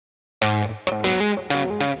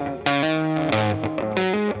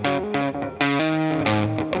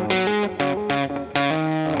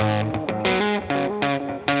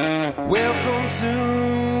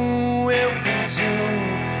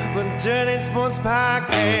Sports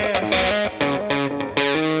Podcast.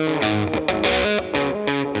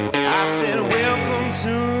 I said welcome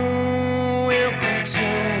to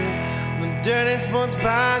the Dirty Sports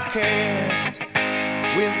Podcast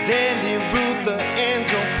with Andy Ruther and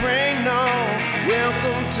Joe Prano.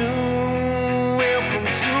 Welcome to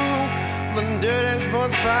the Dirty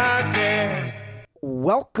Sports Podcast.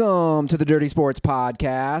 Welcome to the Dirty Sports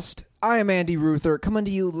Podcast. I am Andy Ruther, coming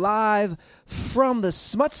to you live from the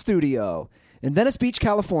Smut Studio in Venice Beach,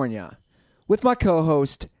 California, with my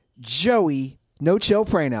co-host, Joey No Chill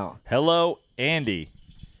Prano. Hello, Andy.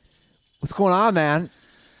 What's going on, man?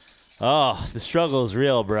 Oh, the struggle is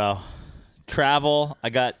real, bro. Travel.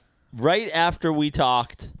 I got, right after we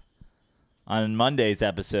talked on Monday's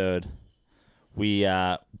episode, we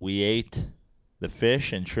ate the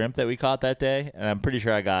fish and shrimp that we caught that day, and I'm pretty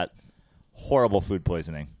sure I got horrible food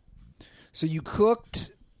poisoning. So you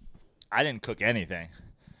cooked I didn't cook anything.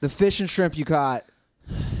 the fish and shrimp you caught.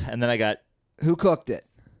 And then I got, Who cooked it?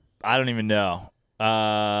 I don't even know.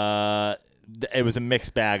 It was a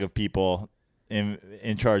mixed bag of people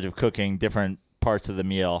in charge of cooking different parts of the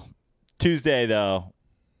meal. Tuesday, though,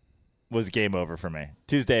 was game over for me.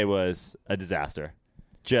 Tuesday was a disaster.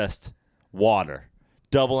 Just water.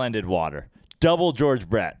 Double-ended water. Double George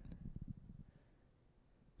Brett.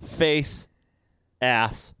 Face,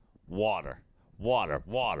 ass, water. Water,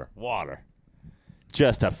 water, water.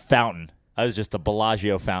 Just a fountain. I was just a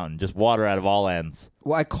Bellagio fountain. Just water out of all ends.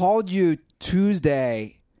 Well, I called you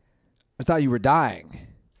Tuesday. I thought you were dying.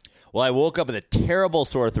 Well, I woke up with a terrible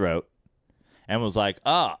sore throat and was like,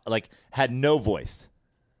 had no voice.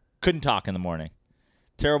 Couldn't talk in the morning.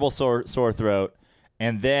 Terrible sore throat.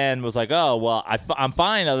 And then was like, I'm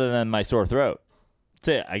fine other than my sore throat. That's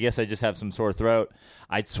it. I guess I just have some sore throat.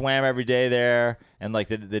 I swam every day there. And like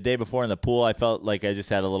the day before in the pool, I felt like I just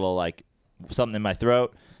had a little like something in my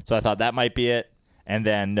throat. So I thought that might be it. And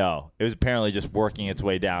then no, it was apparently just working its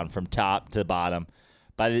way down from top to bottom.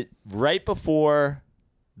 Right before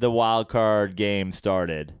the wild card game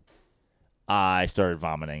started, I started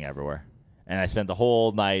vomiting everywhere. And I spent the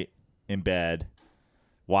whole night in bed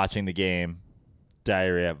watching the game.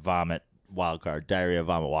 Diarrhea, vomit, wild card. Diarrhea,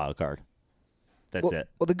 vomit, wild card. That's it.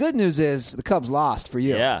 Well, the good news is the Cubs lost for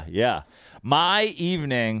you. Yeah. My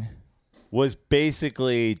evening was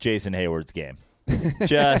basically Jason Hayward's game.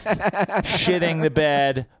 Just shitting the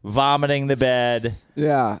bed, vomiting the bed,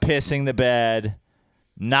 pissing the bed,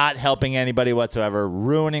 not helping anybody whatsoever,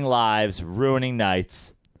 ruining lives, ruining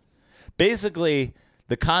nights. Basically,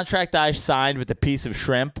 the contract I signed with the piece of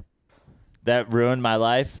shrimp that ruined my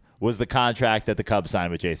life was the contract that the Cubs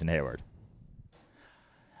signed with Jason Hayward.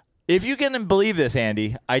 If you can believe this,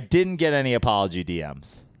 Andy, I didn't get any apology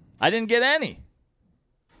DMs. I didn't get any.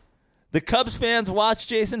 The Cubs fans watched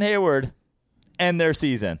Jason Hayward end their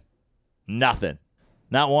season. Nothing.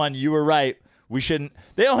 Not one. You were right. We shouldn't.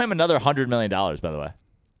 They owe him another $100 million, by the way.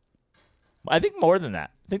 I think more than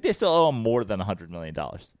that. I think they still owe him more than $100 million.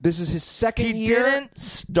 This is his second year. He didn't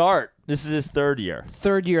start. This is his third year.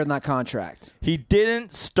 Third year in that contract. He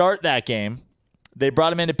didn't start that game. They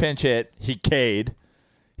brought him in to pinch hit. He K'd.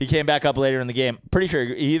 He came back up later in the game. Pretty sure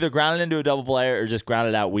he either grounded into a double play or just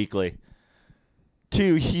grounded out weakly.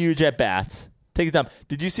 2 huge at-bats. Take it down.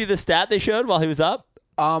 Did you see the stat they showed while he was up?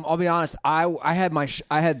 I'll be honest. I had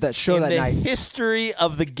that show that night. In the history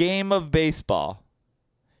of the game of baseball,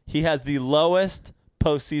 he has the lowest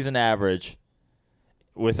postseason average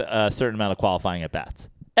with a certain amount of qualifying at-bats.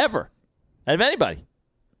 Ever. Out of anybody.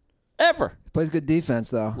 Ever. Plays good defense,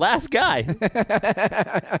 though. Last guy.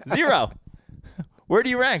 0. Where do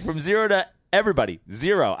you rank from 0 to everybody?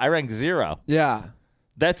 0. I rank 0. Yeah.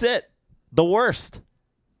 That's it. The worst.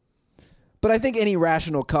 But I think any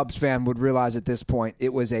rational Cubs fan would realize at this point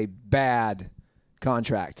it was a bad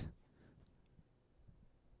contract.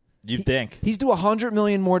 You'd think. He's due $100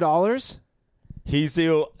 million more dollars? He's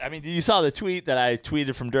due. I mean, you saw the tweet that I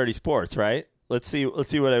tweeted from Dirty Sports, right? Let's see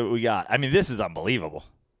what we got. I mean, this is unbelievable.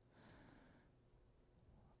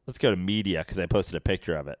 Let's go to media because I posted a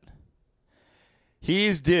picture of it.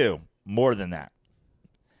 He's due more than that.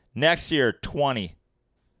 Next year, 20.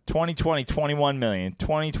 2020, $21 million.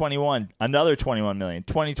 2021, another $21 million.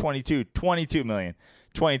 2022, $22 million.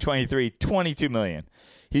 2023, $22 million.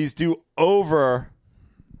 He's due over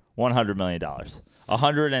 $100 million.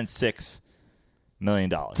 $106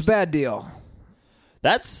 million. It's a bad deal.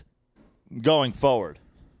 That's going forward.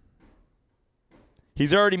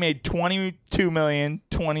 He's already made $22 million,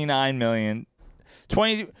 $29 million,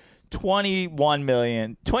 $21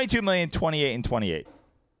 million, $22 million, $28 and $28.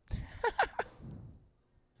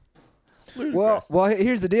 Well,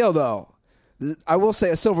 here's the deal, though. I will say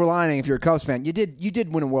a silver lining if you're a Cubs fan, you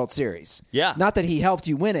did win a World Series. Yeah. Not that he helped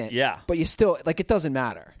you win it. Yeah. But you still, it doesn't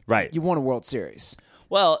matter. Right. You won a World Series.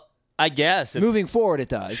 Well, I guess. Moving forward, it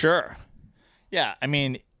does. Sure. Yeah, I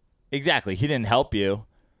mean, exactly. He didn't help you,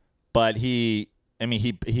 but he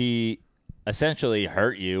essentially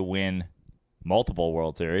hurt you win multiple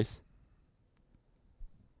World Series.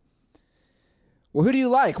 Well, who do you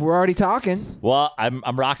like? We're already talking. Well,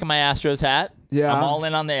 I'm rocking my Astros hat. Yeah. I'm all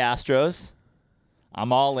in on the Astros.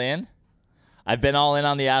 I'm all in. I've been all in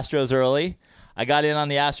on the Astros early. I got in on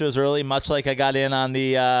the Astros early, much like I got in on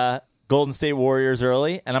the Golden State Warriors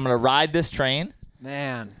early, and I'm going to ride this train.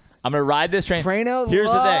 Man. I'm going to ride this train. Frano Here's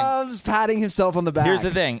loves patting himself on the back. Here's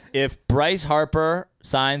the thing. If Bryce Harper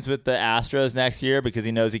signs with the Astros next year because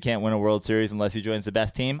he knows he can't win a World Series unless he joins the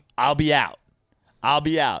best team, I'll be out.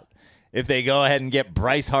 If they go ahead and get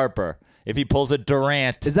Bryce Harper, if he pulls a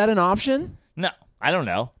Durant. Is that an option? No, I don't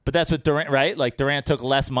know. But that's what Durant, right? Like Durant took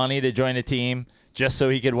less money to join a team just so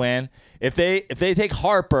he could win. If they take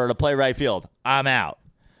Harper to play right field, I'm out.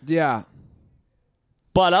 Yeah.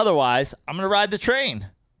 But otherwise, I'm going to ride the train.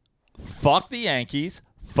 Fuck the Yankees.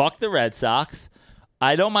 Fuck the Red Sox.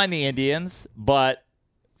 I don't mind the Indians, but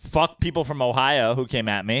fuck people from Ohio who came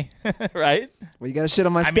at me, right? Well, you got to shit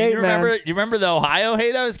on my state, man. You remember the Ohio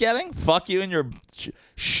hate I was getting? Fuck you and your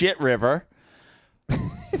shit river.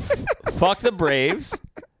 Fuck the Braves.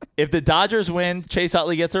 If the Dodgers win, Chase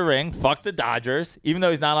Utley gets a ring. Fuck the Dodgers, even though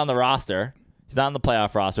he's not on the roster. He's not on the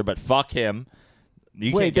playoff roster, but fuck him.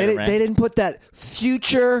 Wait, they didn't put that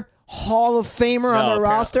future Hall of Famer on the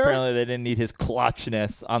roster? Apparently they didn't need his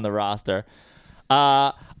clutchness on the roster.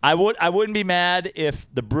 I wouldn't be mad if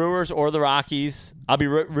the Brewers or the Rockies. I'll be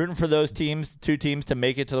rooting for those two teams to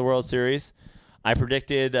make it to the World Series. I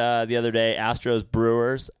predicted the other day Astros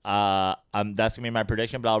Brewers. That's gonna be my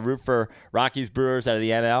prediction, but I'll root for Rockies Brewers out of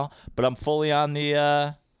the NL. But I'm fully on the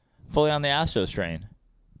Astros train.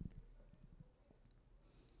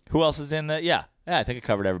 Who else is in the? Yeah, I think I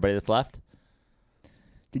covered everybody that's left.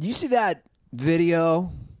 Did you see that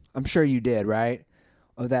video? I'm sure you did, right?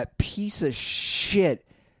 Of that piece of shit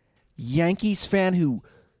Yankees fan who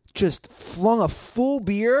just flung a full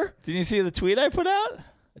beer. Did you see the tweet I put out?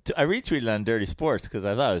 I retweeted on Dirty Sports because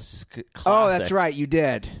I thought it was just classic. Oh, that's right. You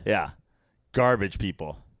did. Yeah. Garbage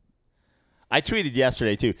people. I tweeted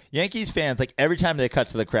yesterday, too. Yankees fans, like every time they cut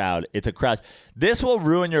to the crowd, it's a crowd. This will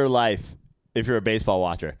ruin your life if you're a baseball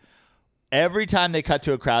watcher. Every time they cut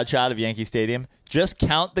to a crowd shot of Yankee Stadium, just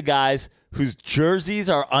count the guys whose jerseys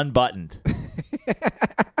are unbuttoned.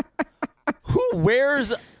 Who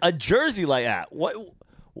wears a jersey like that?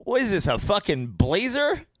 What is this, a fucking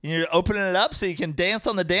blazer? You're opening it up so you can dance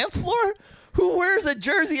on the dance floor? Who wears a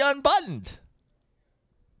jersey unbuttoned?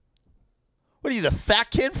 What are you, the fat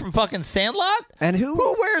kid from fucking Sandlot? And who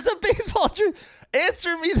wears a baseball jersey?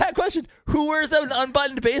 Answer me that question. Who wears an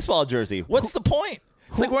unbuttoned baseball jersey? What's the point?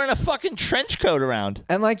 It's like wearing a fucking trench coat around.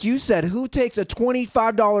 And like you said, who takes a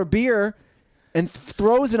 $25 beer and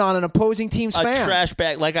throws it on an opposing team's fan? A trash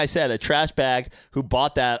bag. Like I said, a trash bag who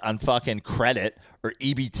bought that on fucking credit or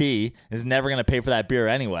EBT is never going to pay for that beer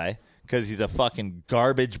anyway because he's a fucking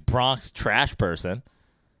garbage Bronx trash person.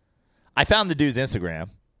 I found the dude's Instagram.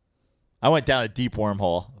 I went down a deep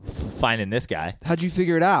wormhole finding this guy. How'd you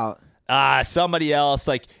figure it out? Somebody else.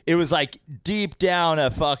 Like, it was like deep down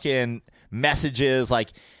a fucking messages.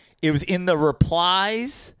 Like, it was in the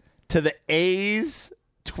replies to the A's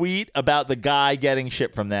tweet about the guy getting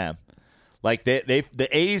shit from them. Like, the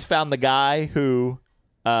A's found the guy who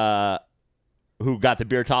got the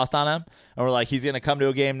beer tossed on him, and we're like, he's going to come to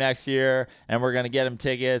a game next year, and we're going to get him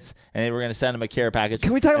tickets, and then we're going to send him a care package.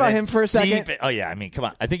 Can we talk about him for a second? Oh, yeah. I mean, come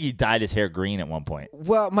on. I think he dyed his hair green at one point.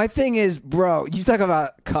 Well, my thing is, bro, you talk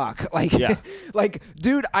about cock. Like, yeah. Like,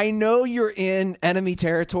 dude, I know you're in enemy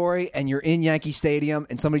territory, and you're in Yankee Stadium,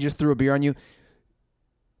 and somebody just threw a beer on you.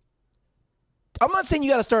 I'm not saying you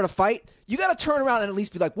got to start a fight. You got to turn around and at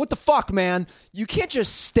least be like, what the fuck, man? You can't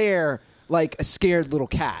just stare like a scared little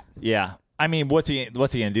cat. Yeah. I mean, what's he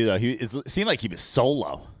gonna do though? It seemed like he was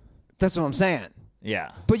solo. That's what I'm saying. Yeah,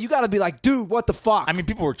 but you got to be like, dude, what the fuck? I mean,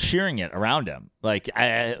 people were cheering it around him. Like,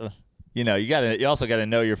 you also got to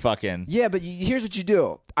know your fucking. Yeah, but here's what you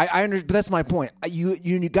do. I understand, but that's my point.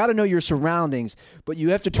 You got to know your surroundings, but you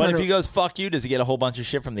have to turn. But if he goes fuck you, does he get a whole bunch of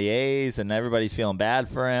shit from the A's and everybody's feeling bad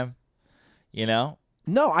for him? You know?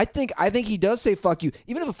 No, I think he does say fuck you.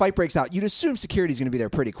 Even if a fight breaks out, you'd assume security's going to be there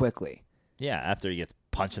pretty quickly. Yeah, after he gets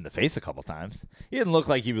punched in the face a couple times. He didn't look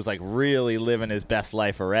like he was like really living his best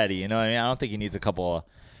life already. You know what I mean? I don't think he needs a couple of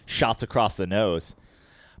shots across the nose.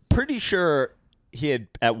 Pretty sure he had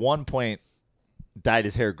at one point dyed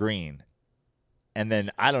his hair green. And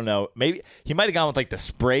then, I don't know, maybe he might have gone with like the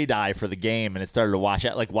spray dye for the game and it started to wash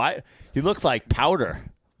out. Like, why? He looked like powder.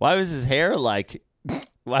 Why was his hair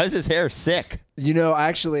sick? You know,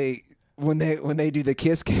 actually, when they do the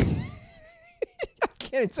kiss cam, I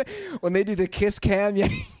can't say, when they do the kiss cam,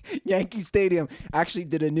 Yankee Stadium actually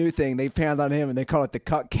did a new thing. They panned on him and they call it the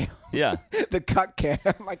cut cam. Yeah. The cut cam.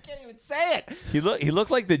 I can't even say it. He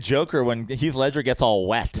looked like the Joker when Heath Ledger gets all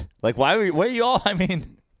wet. Like, why are you all, I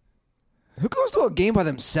mean. Who goes to a game by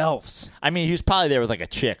themselves? I mean, he was probably there with like a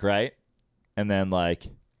chick, right? And then like,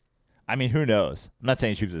 I mean, who knows? I'm not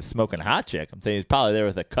saying she was a smoking hot chick. I'm saying he's probably there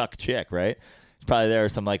with a cuck chick, right? He's probably there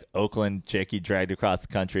with some like Oakland chick he dragged across the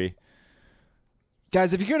country.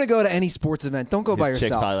 Guys, if you're going to go to any sports event, don't go by yourself.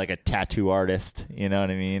 Chick's probably like a tattoo artist, you know what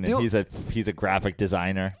I mean? And he's a graphic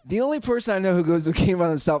designer. The only person I know who goes to a game by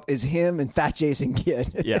himself is him and Fat Jason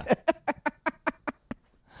Kidd. Yeah.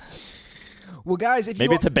 Well, guys,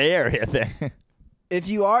 maybe it's a Bay Area thing. If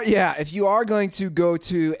you are going to go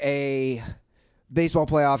to a baseball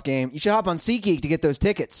playoff game, you should hop on SeatGeek to get those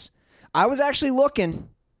tickets. I was actually looking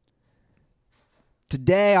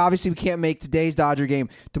today. Obviously, we can't make today's Dodger game.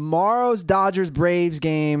 Tomorrow's Dodgers-Braves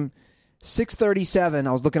game, 6:37.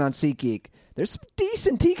 I was looking on SeatGeek. There's some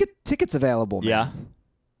decent tickets available, man. Yeah.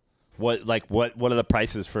 What are the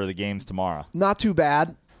prices for the games tomorrow? Not too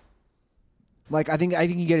bad. Like I think you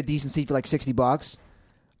can get a decent seat for like $60.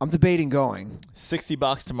 I'm debating going.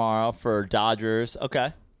 $60 tomorrow for Dodgers.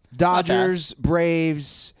 Okay. Dodgers,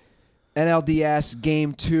 Braves, NLDS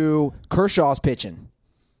Game 2. Kershaw's pitching,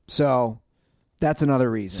 so that's another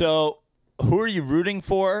reason. So, who are you rooting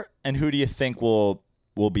for, and who do you think will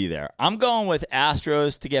be there? I'm going with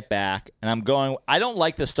Astros to get back, and I don't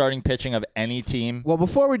like the starting pitching of any team. Well,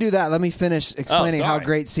 before we do that, let me finish explaining how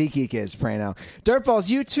great SeatGeek is, Prano. Dirtballs,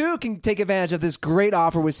 you too can take advantage of this great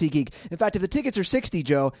offer with SeatGeek. In fact, if the tickets are $60,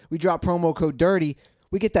 Joe, we drop promo code DIRTY.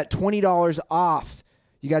 We get that $20 off.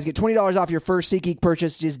 You guys get $20 off your first SeatGeek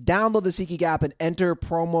purchase. Just download the SeatGeek app and enter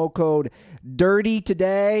promo code DIRTY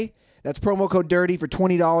today. That's promo code DIRTY for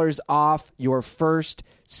 $20 off your first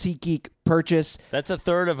SeatGeek purchase. That's a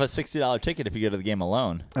third of a $60 ticket if you go to the game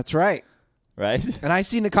alone. That's right. Right? And I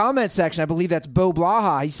see in the comments section, I believe that's Bo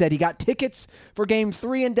Blaha. He said he got tickets for Game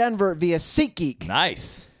 3 in Denver via SeatGeek.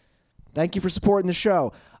 Nice. Thank you for supporting the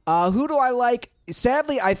show. Who do I like?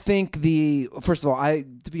 Sadly, I think first of all,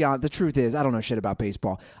 to be honest, the truth is I don't know shit about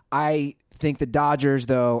baseball. I think the Dodgers,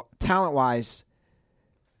 though, talent-wise,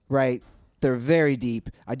 right, they're very deep.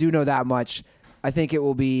 I do know that much. I think it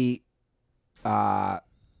will be, I'd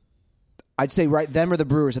say them or the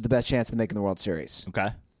Brewers have the best chance of making the World Series. Okay.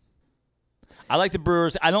 I like the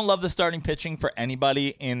Brewers. I don't love the starting pitching for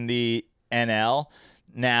anybody in the NL.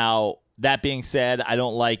 Now, that being said, I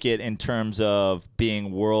don't like it in terms of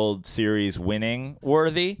being World Series winning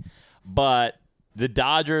worthy, but the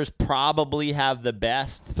Dodgers probably have the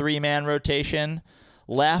best three-man rotation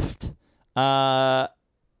left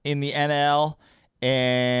in the NL.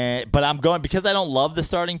 But I'm going, because I don't love the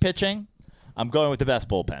starting pitching, I'm going with the best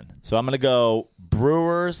bullpen. So I'm going to go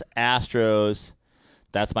Brewers, Astros.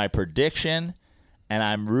 That's my prediction. And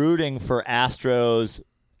I'm rooting for Astros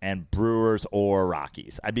and Brewers or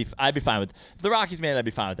Rockies. I'd be fine with if the Rockies made it. I'd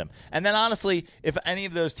be fine with them. And then honestly, if any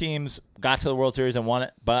of those teams got to the World Series and won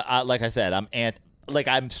it, but like I said,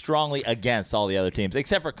 I'm strongly against all the other teams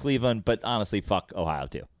except for Cleveland. But honestly, fuck Ohio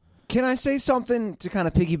too. Can I say something to kind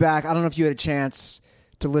of piggyback? I don't know if you had a chance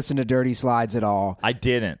to listen to Dirty Slides at all. I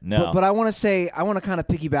didn't. No. But I want to kind of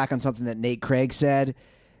piggyback on something that Nate Craig said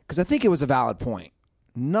because I think it was a valid point.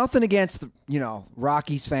 Nothing against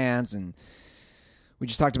Rockies fans, and we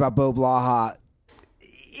just talked about Bo Blaha.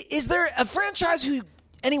 Is there a franchise who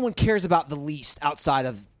anyone cares about the least outside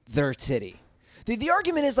of their city? The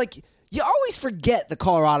argument is like you always forget the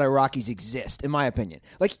Colorado Rockies exist, in my opinion.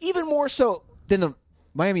 Like even more so than the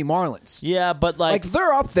Miami Marlins. Yeah, but like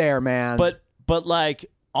they're up there, man. But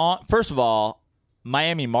first of all,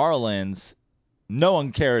 Miami Marlins, no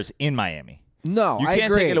one cares in Miami. No, you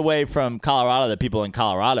can't take it away from Colorado that people in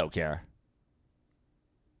Colorado care.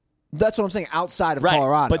 That's what I'm saying, outside of right.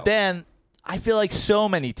 Colorado. But then I feel like so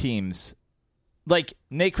many teams, like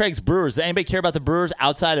Nate Craig's Brewers, does anybody care about the Brewers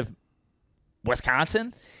outside of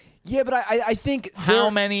Wisconsin? Yeah, but I think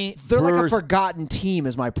how many they're Brewers, like a forgotten team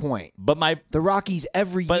is my point. But the Rockies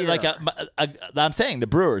every year. But I'm saying the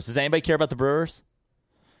Brewers. Does anybody care about the Brewers?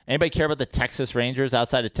 Anybody care about the Texas Rangers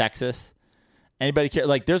outside of Texas? Anybody care?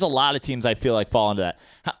 Like, there's a lot of teams I feel like fall into that.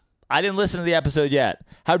 I didn't listen to the episode yet.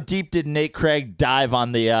 How deep did Nate Craig dive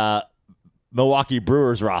on the Milwaukee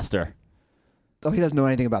Brewers roster? Oh, he doesn't know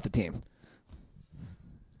anything about the team.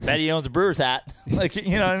 Bet he owns a Brewers hat. Like,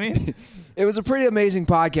 you know what I mean? It was a pretty amazing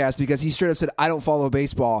podcast because he straight up said, I don't follow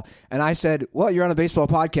baseball. And I said, well, you're on a baseball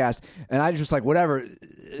podcast. And I just like, whatever.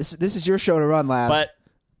 This is your show to run, lad. But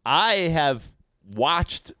I have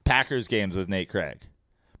watched Packers games with Nate Craig.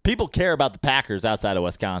 People care about the Packers outside of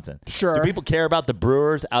Wisconsin. Sure. Do people care about the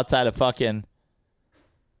Brewers outside of fucking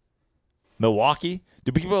Milwaukee?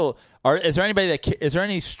 Is there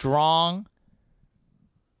any strong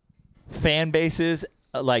fan bases?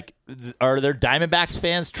 Like, are there Diamondbacks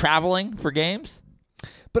fans traveling for games?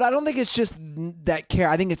 But I don't think it's just that care.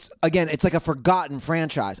 I think it's like a forgotten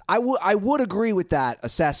franchise. I would agree with that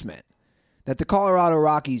assessment that the Colorado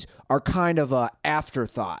Rockies are kind of a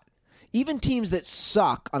afterthought. Even teams that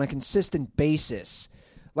suck on a consistent basis,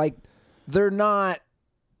 like, they're not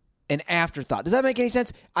an afterthought. Does that make any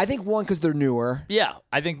sense? I think, one, because they're newer. Yeah,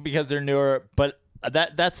 I think because they're newer, but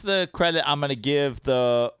that's the credit I'm going to give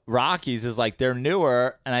the Rockies is, like, they're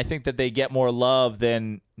newer, and I think that they get more love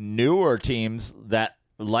than newer teams that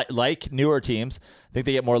like newer teams. I think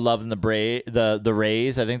they get more love than the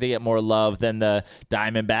Rays. I think they get more love than the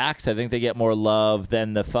Diamondbacks. I think they get more love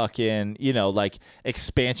than the fucking, like,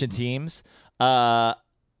 expansion teams. But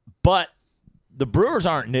the Brewers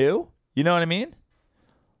aren't new. You know what I mean?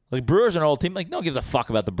 Like, Brewers are an old team. Like, no one gives a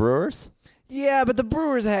fuck about the Brewers. Yeah, but the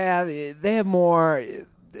Brewers have more.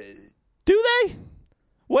 Do they?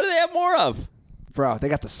 What do they have more of? Bro, they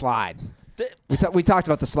got the slide. We talked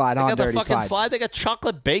about the slide on Dirty Slides. They got the fucking slide. They got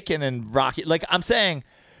chocolate bacon and Rocky. Like, I'm saying,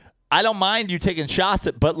 I don't mind you taking shots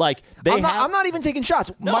at, but like I'm not even taking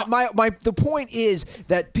shots. No. The point is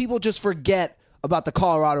that people just forget about the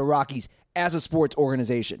Colorado Rockies as a sports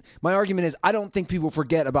organization. My argument is I don't think people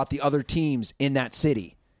forget about the other teams in that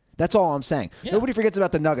city. That's all I'm saying. Yeah. Nobody forgets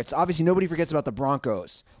about the Nuggets. Obviously, nobody forgets about the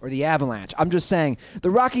Broncos or the Avalanche. I'm just saying the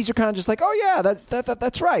Rockies are kind of just like, oh yeah,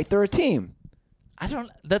 that's right. They're a team.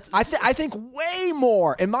 I think way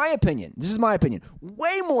more, in my opinion, this is my opinion,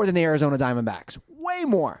 way more than the Arizona Diamondbacks. Way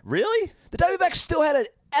more. Really? The Diamondbacks still had an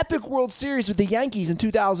epic World Series with the Yankees in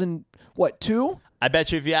 2002? I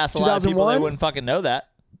bet you if you asked a lot of people, they wouldn't fucking know that.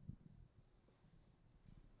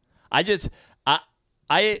 I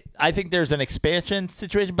think there's an expansion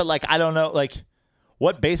situation, but like I don't know, like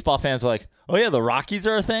what baseball fans are like, oh yeah, the Rockies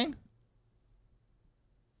are a thing?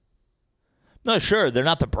 No, sure, they're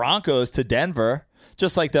not the Broncos to Denver.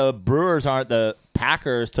 Just like the Brewers aren't the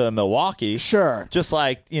Packers to Milwaukee. Sure. Just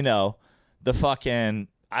like, the fucking,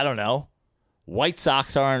 I don't know, White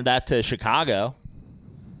Sox aren't that to Chicago.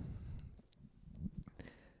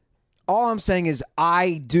 All I'm saying is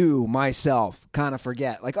I do myself kind of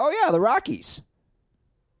forget. Like, oh yeah, the Rockies.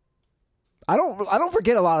 I don't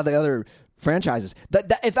forget a lot of the other franchises.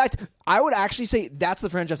 In fact, I would actually say that's the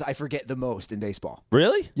franchise I forget the most in baseball.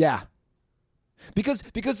 Really? Yeah. Because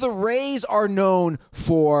the Rays are known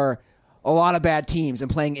for a lot of bad teams and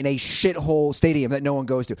playing in a shithole stadium that no one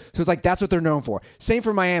goes to. So it's like that's what they're known for. Same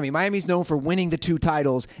for Miami. Miami's known for winning the 2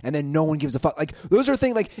 titles and then no one gives a fuck. Like those are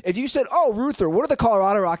things like if you said, "Oh, Ruther, what are the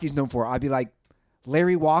Colorado Rockies known for?" I'd be like,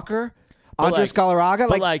 Larry Walker, Andres Galarraga.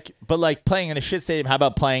 But playing in a shit stadium. How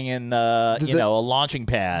about playing in a launching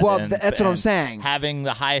pad? Well, that's what I'm saying. Having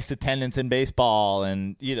the highest attendance in baseball,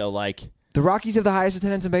 and the Rockies have the highest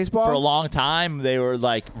attendance in baseball? For a long time, they were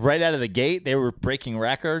like right out of the gate, they were breaking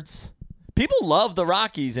records. People love the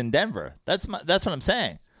Rockies in Denver. That's what I'm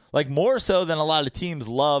saying. Like more so than a lot of teams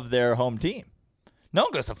love their home team. No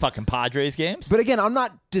one goes to fucking Padres games. But again, I'm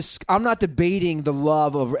not debating the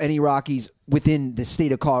love of any Rockies within the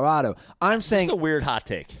state of Colorado. I'm saying it's a weird hot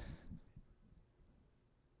take.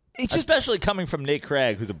 It's especially coming from Nate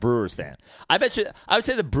Craig, who's a Brewers fan. I would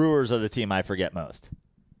say the Brewers are the team I forget most.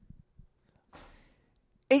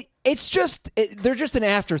 They're just an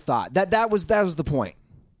afterthought. That was the point.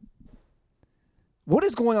 What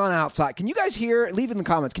is going on outside? Can you guys hear? Leave in the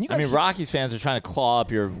comments. Can you guys? Rockies fans are trying to claw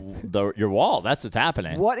up your wall. That's what's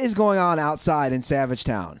happening. What is going on outside in Savage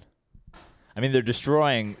Town? They're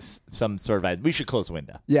destroying some sort of. We should close the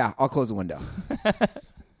window. Yeah, I'll close the window.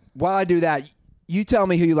 While I do that, you tell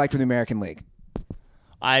me who you like from the American League.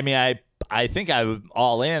 I think I'm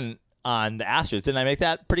all in on the Astros. Didn't I make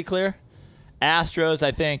that pretty clear? Astros,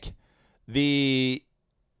 I think the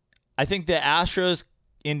Astros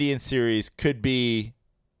Indian series could be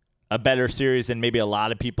a better series than maybe a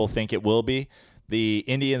lot of people think it will be. The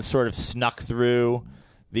Indians sort of snuck through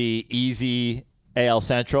the easy AL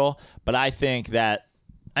Central, but I think that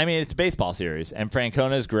it's a baseball series, and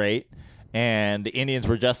Francona is great, and the Indians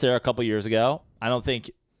were just there a couple years ago. I don't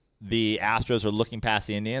think the Astros are looking past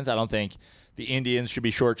the Indians. I don't think the Indians should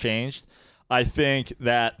be shortchanged. I think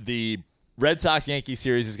that the Red Sox-Yankee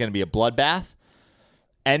series is going to be a bloodbath.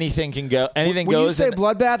 Anything can go. Anything goes. When you say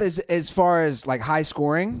bloodbath, as far as like high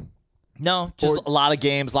scoring? No, just a lot of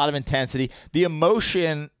games, a lot of intensity. The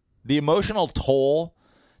emotional toll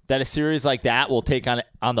that a series like that will take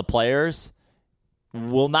on the players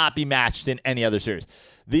will not be matched in any other series.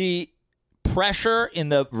 The pressure in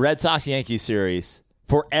the Red Sox-Yankees series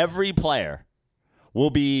for every player will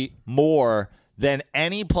be more than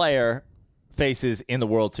any player faces in the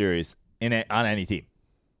World Series on any team.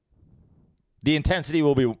 The intensity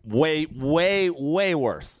will be way, way, way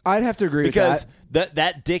worse. I'd have to agree with that. Because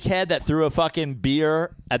that dickhead that threw a fucking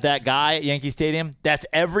beer at that guy at Yankee Stadium, that's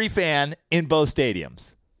every fan in both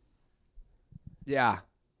stadiums. Yeah.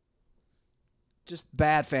 Just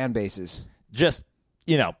bad fan bases. Just,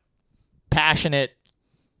 passionate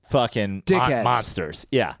fucking monsters.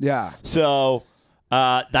 Yeah. Yeah. So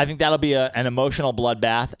I think that'll be an emotional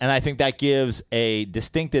bloodbath, and I think that gives a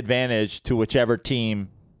distinct advantage to whichever team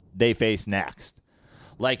they face next.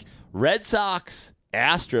 Like Red Sox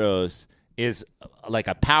Astros is like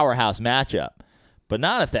a powerhouse matchup, but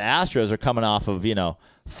not if the Astros are coming off of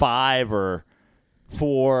 5 or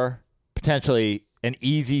 4, potentially an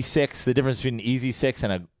easy 6. The difference between an easy 6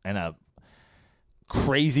 and a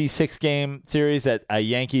crazy 6-game series that a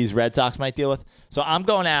Yankees Red Sox might deal with. So I'm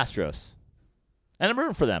going Astros, and I'm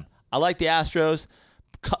rooting for them. I like the Astros.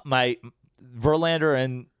 My Verlander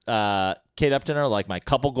and Kate Upton are like my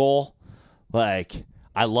couple goal. Like,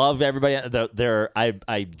 I love everybody.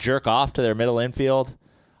 I jerk off to their middle infield.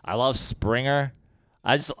 I love Springer.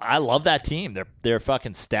 I love that team. Their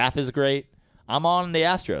fucking staff is great. I'm on the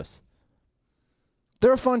Astros.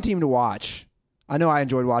 They're a fun team to watch. I know I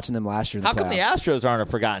enjoyed watching them last year. How come the Astros aren't a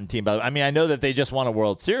forgotten team? I mean, I know that they just won a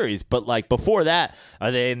World Series, but like before that,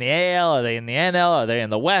 are they in the AL? Are they in the NL? Are they in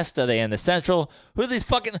the West? Are they in the Central? Who are these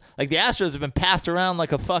fucking the Astros have been passed around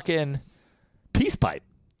like a fucking peace pipe.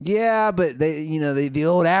 Yeah, but the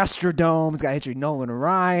old Astrodome's got history. Nolan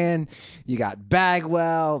Ryan, you got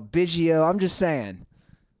Bagwell, Biggio. I'm just saying.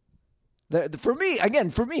 For me,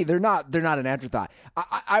 they're not an afterthought.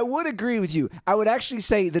 I would agree with you. I would actually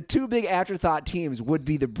say the two big afterthought teams would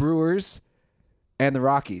be the Brewers and the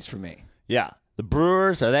Rockies for me. Yeah. The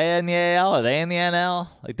Brewers, are they in the AL? Are they in the NL?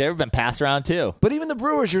 Like, they've been passed around too. But even the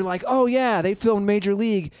Brewers, you're like, oh yeah, they filmed Major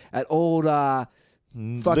League at old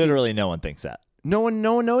literally no one thinks that. No one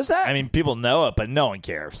knows that? I mean, people know it, but no one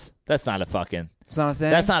cares. That's not a fucking... It's not a thing?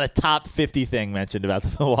 That's not a top 50 thing mentioned about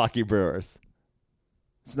the Milwaukee Brewers.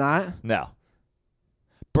 It's not? No.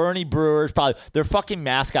 Bernie Brewers, probably... Their fucking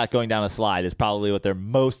mascot going down a slide is probably what they're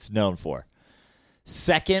most known for.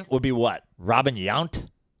 Second would be what? Robin Yount?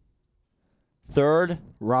 Third?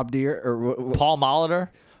 Rob Deere? Or Paul Molitor?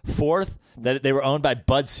 Fourth? That they were owned by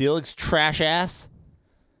Bud Selig's trash ass?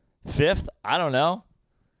 Fifth? I don't know.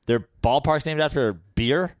 Their ballpark's named after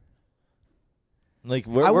beer? Like,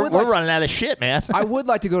 we're running out of shit, man. I would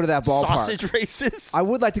like to go to that ballpark. Sausage races? I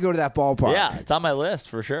would like to go to that ballpark. Yeah, it's on my list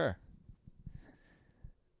for sure.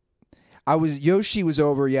 Yoshi was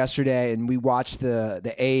over yesterday, and we watched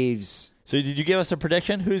the A's. So did you give us a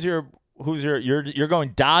prediction? You're going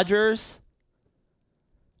Dodgers?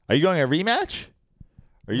 Are you going a rematch?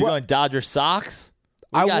 Are you going Dodgers Sox?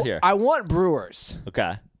 What you got here? I want Brewers.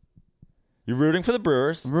 Okay. You're rooting for the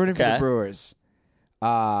Brewers. I'm rooting for the Brewers.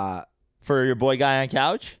 For your boy guy on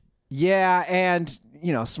couch? Yeah, and,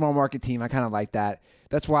 small market team. I kind of like that.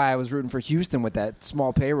 That's why I was rooting for Houston with that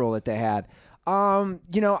small payroll that they had. I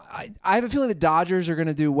have a feeling the Dodgers are going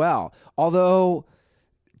to do well. Although...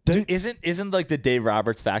 Isn't like the Dave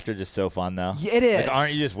Roberts factor just so fun, though? Yeah, it is. Like,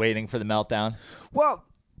 aren't you just waiting for the meltdown? Well,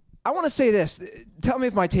 I want to say this. Tell me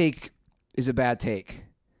if my take is a bad take.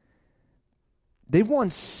 They've won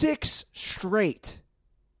 6 straight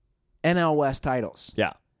NL West titles.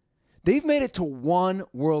 Yeah. They've made it to 1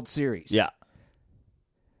 World Series. Yeah.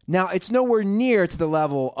 Now, it's nowhere near to the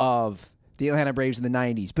level of the Atlanta Braves in the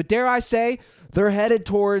 90s. But dare I say, they're headed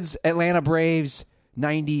towards Atlanta Braves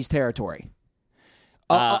 90s territory.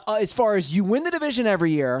 As far as you win the division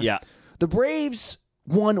every year, yeah. The Braves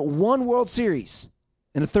won 1 World Series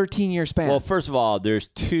in a 13-year span. Well, first of all, there's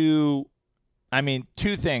two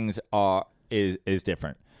things is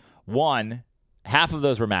different. One, half of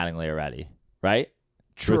those were Mattingly already, right?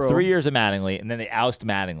 True. For 3 years of Mattingly, and then they oust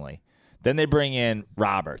Mattingly. Then they bring in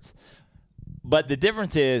Roberts. But the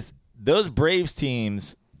difference is those Braves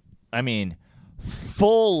teams,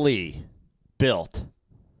 fully built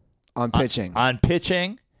on pitching. On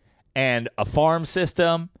pitching and a farm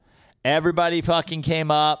system. Everybody fucking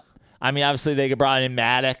came up. Obviously they brought in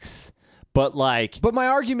Maddox. But my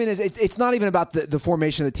argument is it's not even about the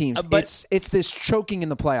formation of the teams. It's this choking in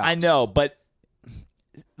the playoffs. I know, but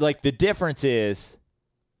the difference is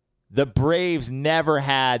the Braves never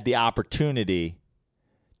had the opportunity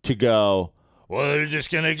to go, well, they're just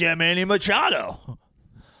going to get Manny Machado.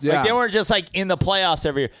 Yeah. Like, they weren't just, like, in the playoffs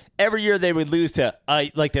every year. Every year they would lose to,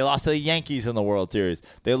 like, they lost to the Yankees in the World Series.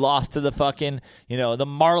 They lost to the fucking, the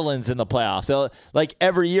Marlins in the playoffs. So, like,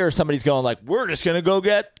 every year somebody's going, like, we're just going to go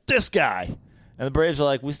get this guy. And the Braves are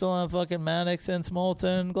like, we still have fucking Maddox and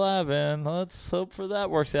Smoltz, Glavine. Let's hope for that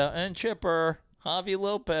works out. And Chipper, Javi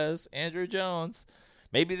Lopez, Andrew Jones.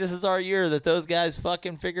 Maybe this is our year that those guys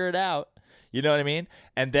fucking figure it out. You know what I mean?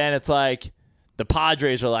 And then it's like, the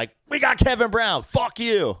Padres are like, we got Kevin Brown. Fuck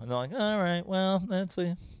you. And they're like, all right, well, that's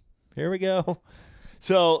it. Here we go.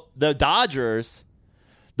 So the Dodgers,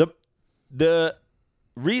 the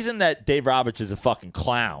reason that Dave Roberts is a fucking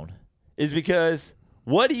clown is because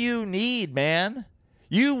what do you need, man?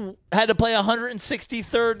 You had to play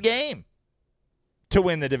 163rd game to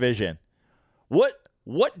win the division.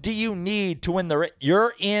 What do you need to win the race?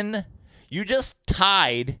 You just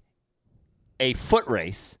tied a foot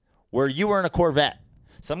race where you were in a Corvette.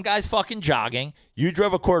 Some guy's fucking jogging. You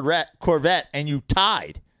drove a Corvette and you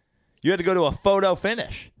tied. You had to go to a photo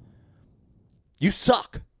finish. You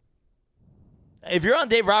suck. If you're on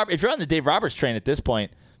the Dave Roberts train at this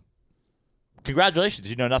point, congratulations,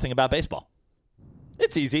 you know nothing about baseball.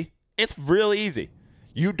 It's easy. It's really easy.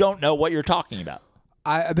 You don't know what you're talking about.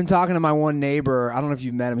 I've been talking to my one neighbor. I don't know if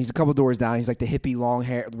you've met him. He's a couple doors down. He's like the hippie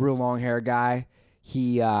real long hair guy.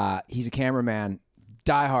 He's a cameraman.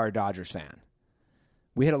 Diehard Dodgers fan.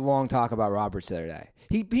 We had a long talk about Roberts the other day.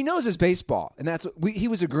 He knows his baseball, and he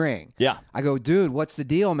was agreeing. Yeah. I go, dude, what's the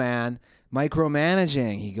deal, man?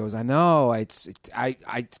 Micromanaging. He goes, I know. I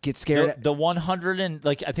get scared. The 100 and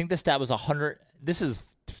I think the stat was 100. This is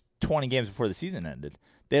 20 games before the season ended.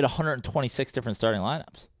 They had 126 different starting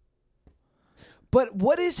lineups. But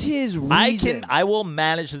what is his reason? I will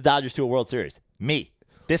manage the Dodgers to a World Series. Me,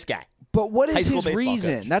 this guy. But what is his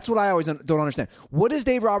reason? Coach. That's what I always don't understand. What is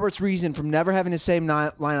Dave Roberts' reason from never having the same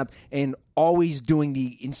lineup and always doing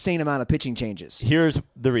the insane amount of pitching changes? Here's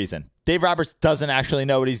the reason. Dave Roberts doesn't actually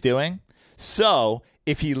know what he's doing. So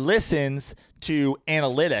if he listens to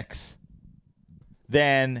analytics,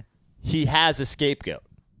 then he has a scapegoat.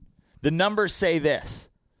 The numbers say this,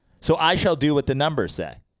 so I shall do what the numbers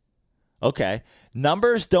say. Okay.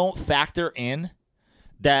 Numbers don't factor in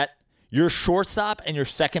that your shortstop and your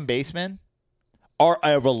second baseman are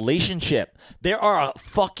a relationship. They are a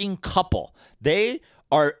fucking couple. They're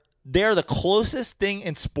the closest thing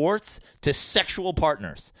in sports to sexual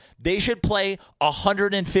partners. They should play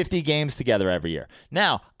 150 games together every year.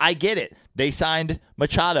 Now, I get it. They signed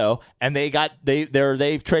Machado and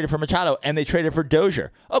they've traded for Machado and they traded for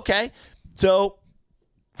Dozier. Okay. So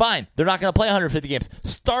fine. They're not going to play 150 games.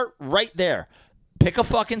 Start right there. Pick a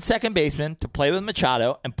fucking second baseman to play with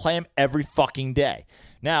Machado and play him every fucking day.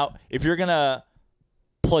 Now, if you're going to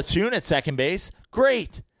platoon at second base,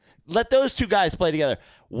 great. Let those two guys play together.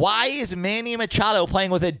 Why is Manny Machado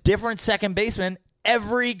playing with a different second baseman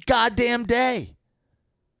every goddamn day?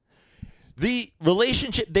 The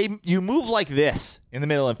relationship, you move like this in the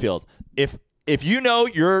middle infield. If you know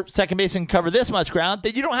your second baseman can cover this much ground,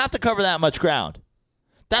 then you don't have to cover that much ground.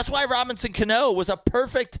 That's why Robinson Cano was a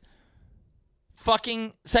perfect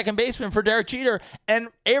fucking second baseman for Derek Jeter, and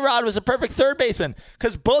A-Rod was a perfect third baseman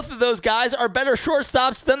because both of those guys are better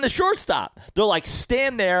shortstops than the shortstop. They're like,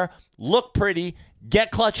 stand there, look pretty, get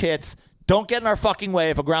clutch hits, don't get in our fucking way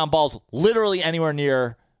if a ground ball's literally anywhere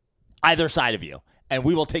near either side of you, and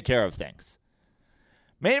we will take care of things.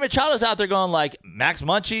 Manny Machado's out there going like, Max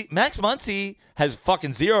Muncy has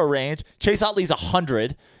fucking 0 range, Chase Utley's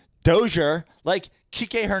 100, Dozier, like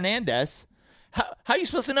Kike Hernandez. How are you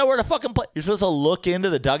supposed to know where to fucking play? You're supposed to look into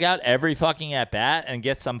the dugout every fucking at-bat and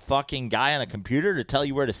get some fucking guy on a computer to tell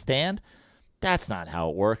you where to stand? That's not how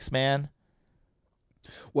it works, man.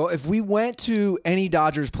 Well, if we went to any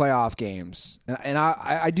Dodgers playoff games, and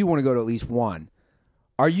I do want to go to at least one,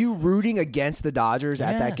 are you rooting against the Dodgers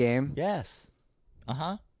at that game? Yes.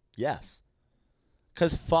 Yes.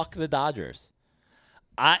 Because fuck the Dodgers.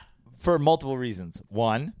 For multiple reasons.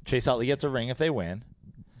 One, Chase Utley gets a ring if they win.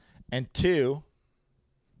 And 2,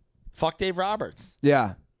 fuck Dave Roberts.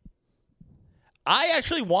 Yeah. I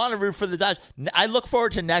actually want to root for the Dodgers. I look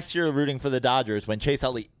forward to next year rooting for the Dodgers when Chase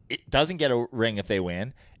Utley doesn't get a ring if they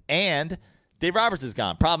win, and Dave Roberts is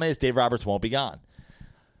gone. Problem is, Dave Roberts won't be gone.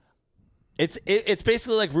 It's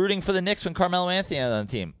basically like rooting for the Knicks when Carmelo Anthony is on the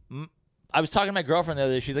team. I was talking to my girlfriend the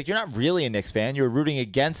other day. She's like, you're not really a Knicks fan. You were rooting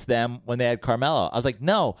against them when they had Carmelo. I was like,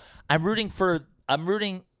 no, I'm rooting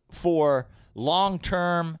for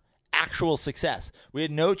long-term actual success. We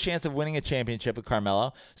had no chance of winning a championship with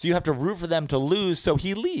Carmelo, so you have to root for them to lose so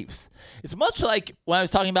he leaves. It's much like when I was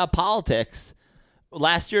talking about politics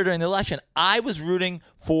last year during the election, I was rooting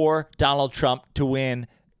for Donald Trump to win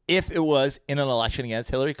if it was in an election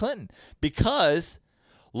against Hillary Clinton. Because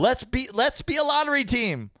let's be a lottery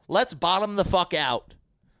team. Let's bottom the fuck out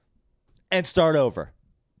and start over.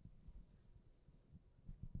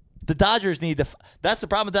 The Dodgers need that's the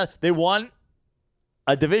problem with that. They won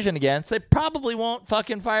a division against. They probably won't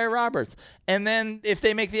fucking fire Roberts. And then if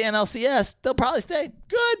they make the NLCS, they'll probably stay.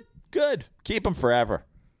 Good. Keep them forever.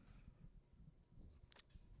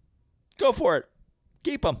 Go for it.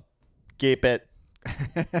 Keep them. Keep it.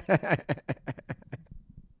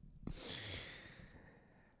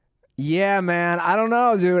 Yeah, man. I don't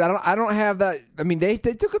know, dude. I don't have that. I mean, they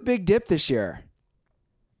took a big dip this year.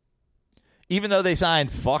 Even though they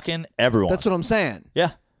signed fucking everyone. That's what I'm saying. Yeah.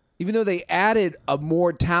 Even though they added a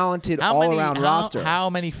more talented all-around roster. How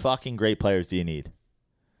many fucking great players do you need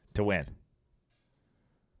to win?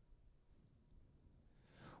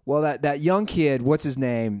 Well, that young kid, what's his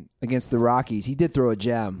name, against the Rockies, he did throw a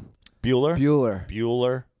gem. Bueller.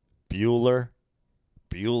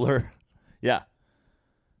 Yeah.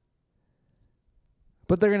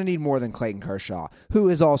 But they're going to need more than Clayton Kershaw, who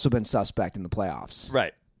has also been suspect in the playoffs.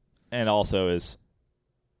 Right. And also is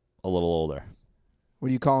a little older. What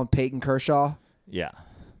do you call him, Peyton Kershaw? Yeah.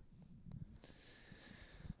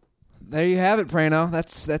 There you have it, Prano.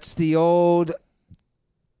 That's the old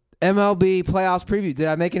MLB playoffs preview. Did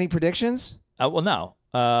I make any predictions? Well, no.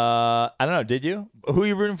 I don't know. Did you? Who are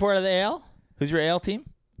you rooting for out of the AL? Who's your AL team?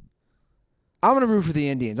 I'm going to root for the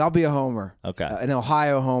Indians. I'll be a homer. Okay. An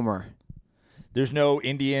Ohio homer. There's no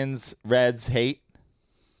Indians, Reds hate?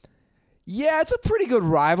 Yeah, it's a pretty good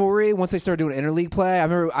rivalry once they started doing interleague play. I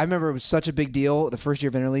remember it was such a big deal the first year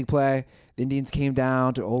of interleague play. The Indians came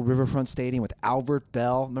down to Old Riverfront Stadium with Albert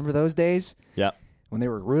Bell. Remember those days? Yeah. When they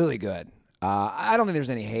were really good. I don't think there's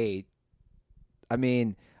any hate. I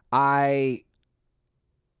mean,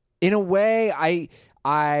 in a way,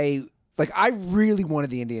 I really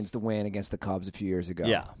wanted the Indians to win against the Cubs a few years ago.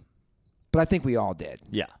 Yeah. But I think we all did.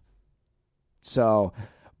 Yeah. So,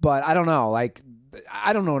 but I don't know. Like,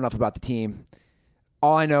 I don't know enough about the team.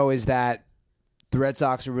 All I know is that the Red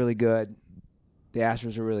Sox are really good. The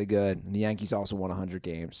Astros are really good. And the Yankees also won 100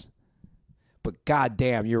 games. But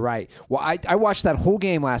goddamn, you're right. Well, I watched that whole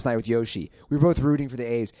game last night with Yoshi. We were both rooting for the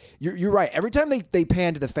A's. You're right. Every time they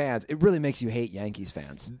pan to the fans, it really makes you hate Yankees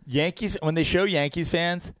fans. Yankees, when they show Yankees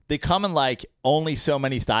fans, they come in like only so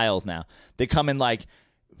many styles now. They come in like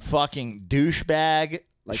fucking douchebag,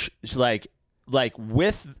 like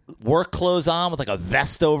with work clothes on with like a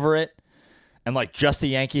vest over it and like just a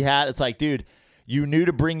Yankee hat. It's like, dude, you knew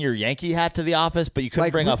to bring your Yankee hat to the office, but you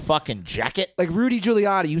couldn't bring a fucking jacket. Like Rudy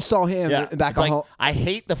Giuliani, you saw him back on home. I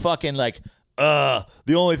hate the fucking the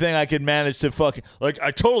only thing I could manage to fucking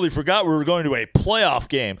I totally forgot we were going to a playoff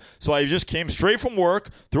game, so I just came straight from work,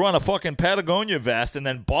 threw on a fucking Patagonia vest, and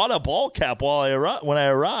then bought a ball cap when I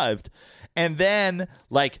arrived, and then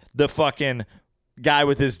the fucking guy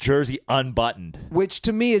with his jersey unbuttoned, which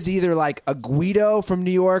to me is either like a Guido from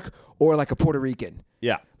New York or like a Puerto Rican.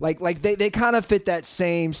 Yeah. Like they kind of fit that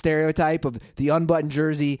same stereotype of the unbuttoned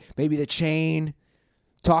jersey, maybe the chain,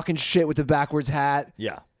 talking shit with the backwards hat.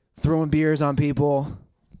 Yeah. Throwing beers on people.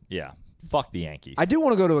 Yeah. Fuck the Yankees. I do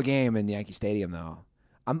want to go to a game in Yankee Stadium though.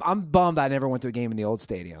 I'm bummed I never went to a game in the old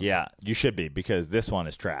stadium. Yeah, you should be, because this one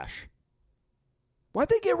is trash. Why'd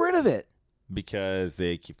they get rid of it? Because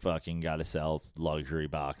they fucking got to sell luxury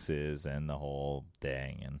boxes and the whole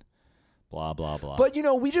thing and blah, blah, blah. But,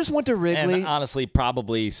 we just went to Wrigley. And honestly,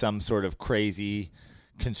 probably some sort of crazy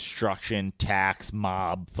construction tax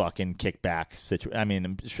mob fucking kickback situation. I mean,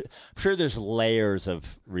 I'm sure there's layers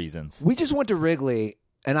of reasons. We just went to Wrigley,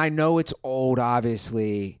 and I know it's old,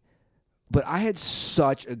 obviously, but I had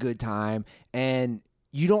such a good time. And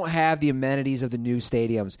you don't have the amenities of the new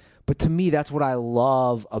stadiums. But to me, that's what I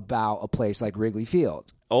love about a place like Wrigley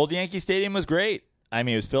Field. Old Yankee Stadium was great. I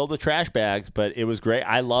mean, it was filled with trash bags, but it was great.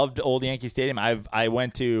 I loved Old Yankee Stadium. I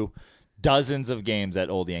went to dozens of games at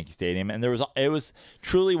Old Yankee Stadium, and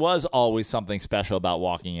truly was always something special about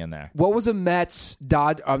walking in there. What was a not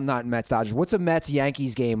Mets Dodgers? What's a Mets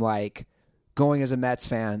Yankees game like going as a Mets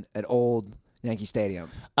fan at Old Yankee Stadium?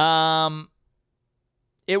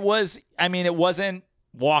 It wasn't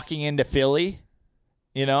walking into Philly,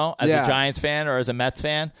 as a Giants fan or as a Mets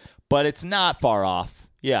fan, but it's not far off.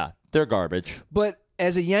 Yeah, they're garbage. But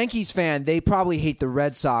as a Yankees fan, they probably hate the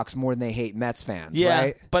Red Sox more than they hate Mets fans,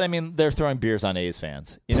 right? But I mean, they're throwing beers on A's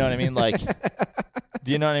fans. You know what I mean?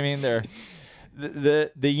 Do you know what I mean? They're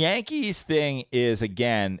the Yankees thing is,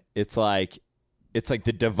 again, it's like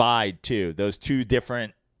the divide too. Those two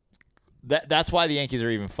different. That's why the Yankees are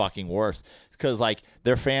even fucking worse. because like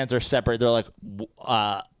their fans are separate. They're like,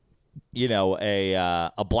 a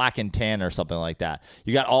black and tan or something like that.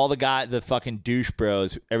 You got all the fucking douche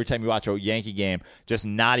bros every time you watch a Yankee game, just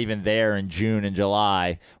not even there in June and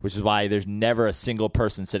July, which is why there's never a single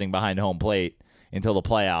person sitting behind home plate until the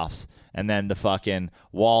playoffs. And then the fucking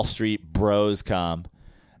Wall Street bros come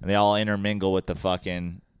and they all intermingle with the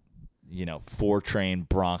fucking, 4-train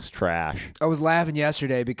Bronx trash. I was laughing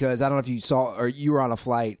yesterday because I don't know if you saw or you were on a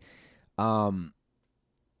flight.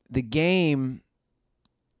 The game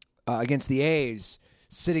against the A's,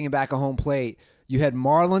 sitting in back of home plate, you had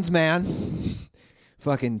Marlins man,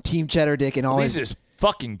 fucking Team Cheddar Dick and all his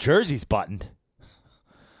fucking jerseys buttoned.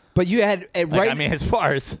 But you had as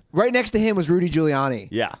far as right next to him was Rudy Giuliani.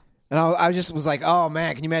 Yeah. And I just was like, oh,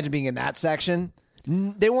 man, can you imagine being in that section?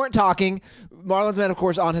 They weren't talking. Marlins man, of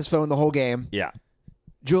course, on his phone the whole game. Yeah.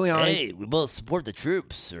 Giuliani. Hey, we both support the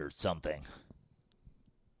troops or something.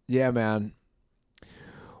 Yeah, man.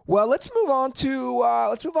 Well, let's move on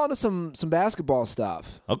to some basketball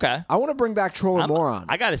stuff. Okay. I want to bring back Troller Moron.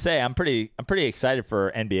 I got to say, I'm pretty excited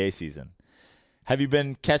for NBA season. Have you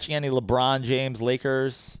been catching any LeBron James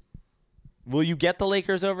Lakers? Will you get the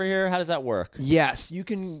Lakers over here? How does that work? Yes, you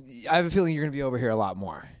can. I have a feeling you're going to be over here a lot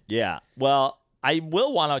more. Yeah. Well, I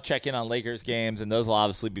will want to check in on Lakers games, and those will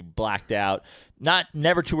obviously be blacked out.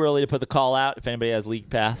 Never too early to put the call out. If anybody has League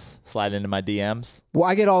Pass, slide into my DMs. Well,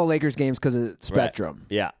 I get all the Lakers games because of Spectrum.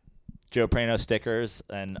 Right. Yeah. Joe Prano stickers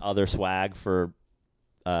and other swag for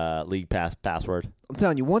League Pass password. I'm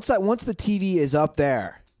telling you, once the TV is up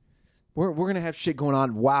there, we're going to have shit going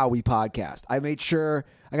on while we podcast. I made sure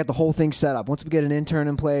I got the whole thing set up. Once we get an intern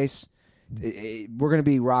in place, we're going to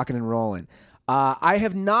be rocking and rolling. I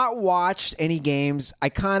have not watched any games.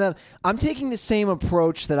 I'm taking the same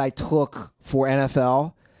approach that I took for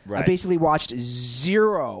NFL. Right. I basically watched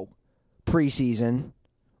 0 preseason,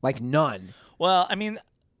 like none. Well, I mean,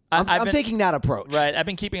 I'm taking that approach. Right. I've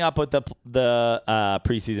been keeping up with the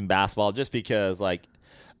preseason basketball just because, like,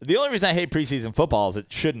 the only reason I hate preseason football is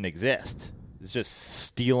it shouldn't exist. It's just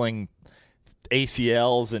stealing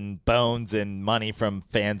ACLs and bones and money from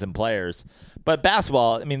fans and players. But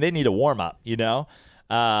basketball, I mean, they need a warm-up,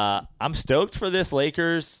 I'm stoked for this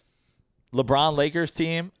LeBron Lakers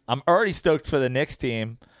team. I'm already stoked for the Knicks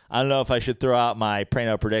team. I don't know if I should throw out my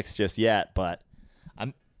Prano predicts just yet, but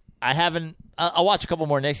I'll watch a couple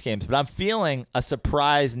more Knicks games, but I'm feeling a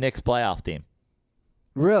surprise Knicks playoff team.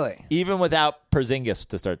 Really? Even without Porzingis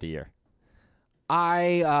to start the year.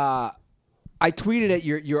 I tweeted at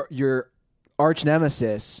your arch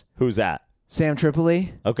nemesis. Who's that? Sam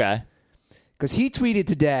Tripoli. Okay. Because he tweeted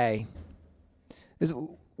today.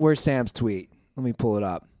 Where's Sam's tweet? Let me pull it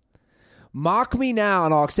up. Mock me now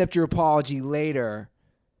and I'll accept your apology later.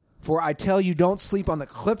 For I tell you, don't sleep on the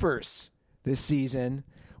Clippers this season.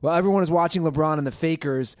 While everyone is watching LeBron and the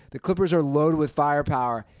Fakers, the Clippers are loaded with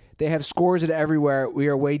firepower. They have scores at everywhere. We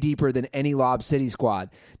are way deeper than any Lob City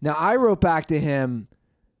squad. Now, I wrote back to him,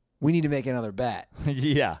 we need to make another bet.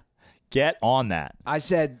 Yeah. Get on that. I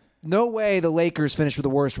said, no way the Lakers finished with a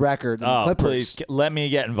worse record than the Clippers. Please, let me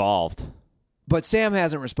get involved. But Sam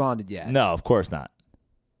hasn't responded yet. No, of course not.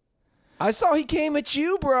 I saw he came at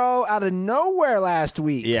you, bro, out of nowhere last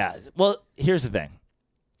week. Yeah. Well, here's the thing.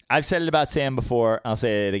 I've said it about Sam before. I'll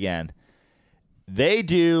say it again. They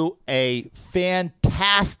do a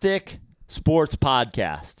fantastic sports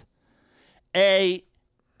podcast. An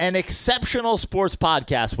exceptional sports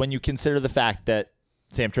podcast when you consider the fact that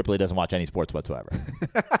Sam Tripoli doesn't watch any sports whatsoever.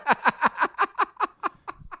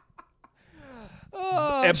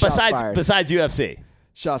 And besides UFC.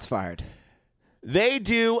 Shots fired. They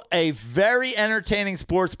do a very entertaining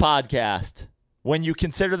sports podcast when you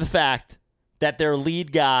consider the fact that their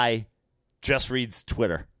lead guy just reads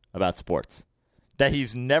Twitter about sports. That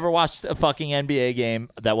he's never watched a fucking NBA game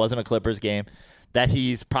that wasn't a Clippers game. That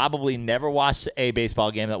he's probably never watched a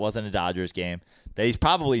baseball game that wasn't a Dodgers game. That he's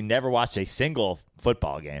probably never watched a single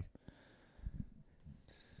football game.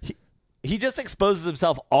 He just exposes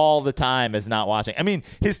himself all the time as not watching. I mean,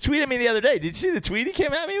 his tweet at me the other day. Did you see the tweet he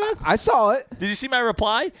came at me with? I saw it. Did you see my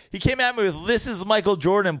reply? He came at me with, this is Michael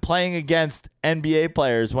Jordan playing against NBA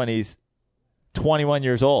players when he's 21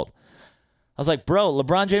 years old. I was like, bro,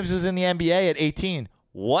 LeBron James was in the NBA at 18.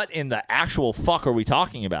 What in the actual fuck are we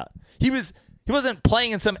talking about? He wasn't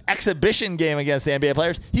playing in some exhibition game against the NBA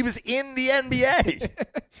players. He was in the NBA.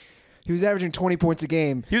 He was averaging 20 points a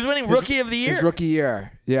game. He was winning Rookie of the Year. His rookie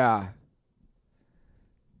year. Yeah.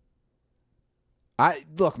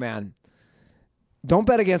 Look, man, don't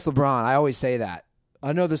bet against LeBron. I always say that.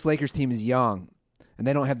 I know this Lakers team is young, and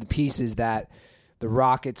they don't have the pieces that the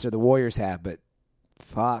Rockets or the Warriors have, but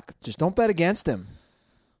fuck, just don't bet against him.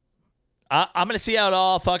 I'm going to see how it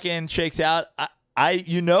all fucking shakes out. I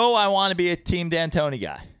want to be a Team D'Antoni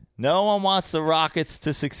guy. No one wants the Rockets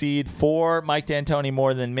to succeed for Mike D'Antoni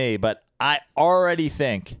more than me, but I already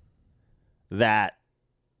think that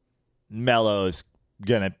Melo's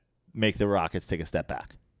going to make the Rockets take a step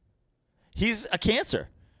back. He's a cancer.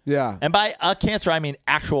 Yeah. And by a cancer, I mean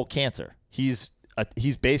actual cancer. He's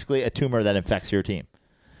basically a tumor that infects your team.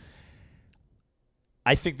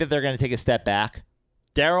 I think that they're going to take a step back.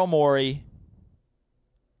 Daryl Morey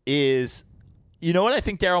is... You know what I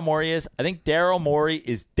think Daryl Morey is? I think Daryl Morey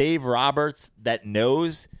is Dave Roberts that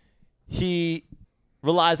knows he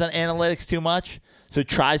relies on analytics too much, so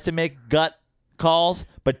tries to make gut calls,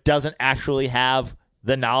 but doesn't actually have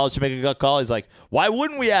the knowledge to make a gut call. He's like, why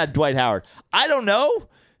wouldn't we add Dwight Howard? I don't know.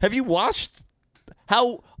 Have you watched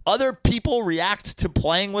how other people react to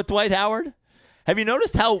playing with Dwight Howard? Have you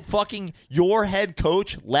noticed how fucking your head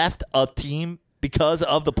coach left a team because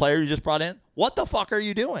of the player you just brought in? What the fuck are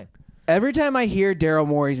you doing? Every time I hear Daryl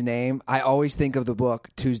Morey's name, I always think of the book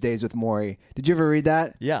Tuesdays with Morey. Did you ever read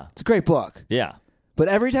that? Yeah. It's a great book. Yeah. But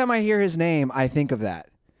every time I hear his name, I think of that.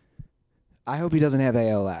 I hope he doesn't have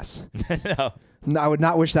ALS. No. I would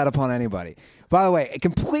not wish that upon anybody. By the way,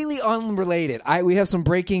 completely unrelated. We have some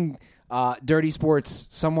breaking dirty sports,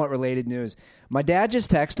 somewhat related news. My dad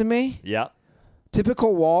just texted me. Yeah.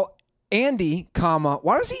 Typical Walt. Andy,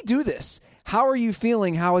 why does he do this? How are you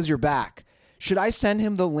feeling? How is your back? Should I send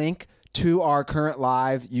him the link to our current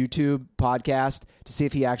live YouTube podcast to see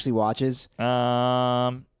if he actually watches?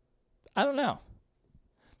 I don't know.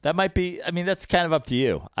 That might be. I mean, that's kind of up to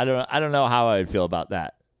you. I don't know how I would feel about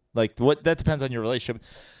that. Like, what? That depends on your relationship.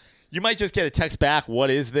 You might just get a text back.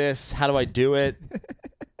 What is this? How do I do it?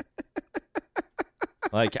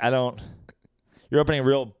 Like, I don't. You're opening a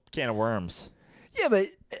real can of worms. Yeah, but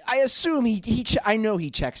I assume I know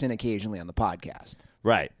he checks in occasionally on the podcast,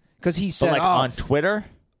 right? Because he said, on Twitter?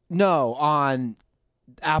 No, on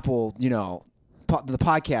Apple, the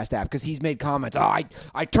podcast app, because he's made comments. I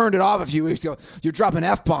turned it off a few weeks ago. You're dropping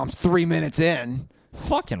F-bombs 3 minutes in.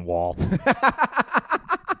 Fucking Walt.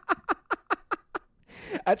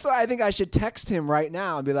 That's why I think I should text him right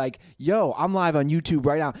now and be like, yo, I'm live on YouTube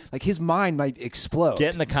right now. Like, his mind might explode.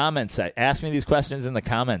 Get in the comments section. Ask me these questions in the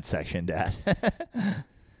comments section, Dad.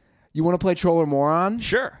 You want to play Troll or Moron?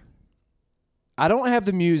 Sure. I don't have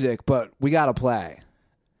the music, but we got to play.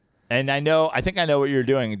 And I think I know what you're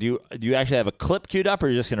doing. Do you actually have a clip queued up, or are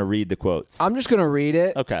you just going to read the quotes? I'm just going to read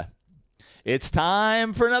it. Okay. It's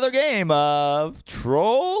time for another game of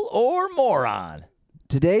Troll or Moron.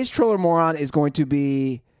 Today's Troll or Moron is going to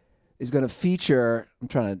feature. I'm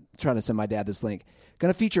trying to send my dad this link.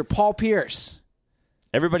 Going to feature Paul Pierce.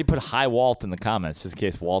 Everybody put hi Walt in the comments just in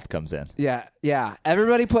case Walt comes in. Yeah.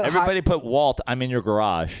 Everybody put Walt. I'm in your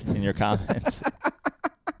garage in your comments.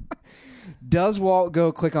 Does Walt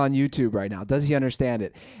go click on YouTube right now? Does he understand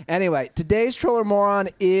it? Anyway, today's Troll or Moron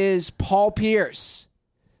is Paul Pierce.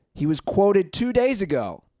 He was quoted 2 days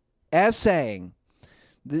ago as saying,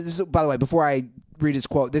 "This is." By the way, before I read his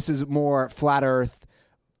quote, this is more flat Earth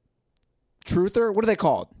truther. What are they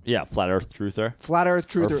called? Yeah, flat Earth truther. Flat Earth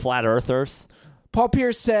truther. Or flat earthers. Paul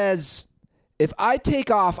Pierce says, if I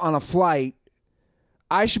take off on a flight,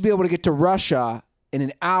 I should be able to get to Russia in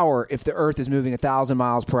an hour if the Earth is moving 1,000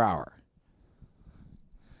 miles per hour.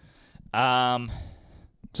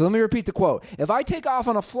 So let me repeat the quote. If I take off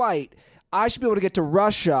on a flight, I should be able to get to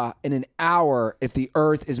Russia in an hour if the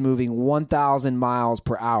Earth is moving 1,000 miles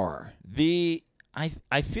per hour. I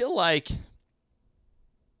feel like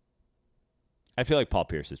Paul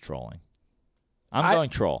Pierce is trolling. I'm going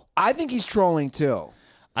troll. I think he's trolling too.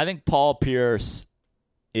 I think Paul Pierce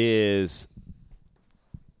is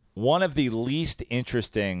one of the least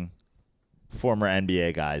interesting former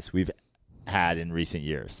NBA guys we've had in recent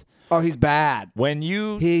years. Oh, he's bad.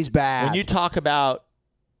 He's bad. When you talk about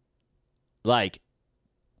like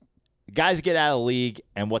guys get out of the league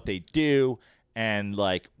and what they do and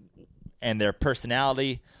their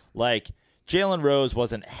personality, like Jalen Rose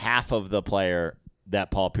wasn't half of the player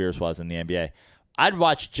that Paul Pierce was in the NBA. I'd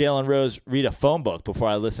watch Jalen Rose read a phone book before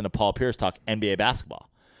I listen to Paul Pierce talk NBA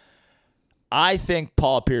basketball. I think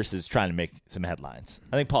Paul Pierce is trying to make some headlines.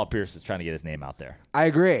 I think Paul Pierce is trying to get his name out there. I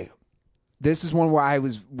agree. This is one where I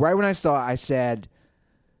was, right when I saw it, I said,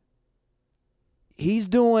 he's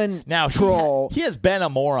doing now troll. He has been a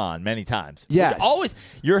moron many times. Yes.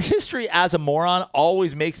 Your history as a moron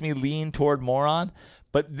always makes me lean toward moron,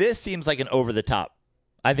 but this seems like an over the top.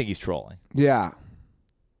 I think he's trolling. Yeah.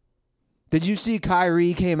 Did you see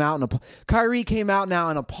Kyrie came out now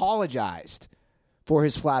and apologized for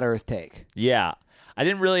his flat Earth take? Yeah. I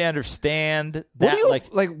didn't really understand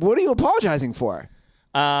that. What are you apologizing for?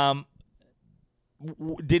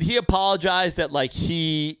 did he apologize that like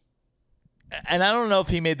he? And I don't know if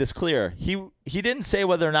he made this clear. He didn't say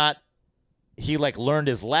whether or not he like learned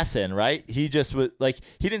his lesson, right? He just was like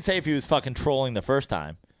he didn't say if he was fucking trolling the first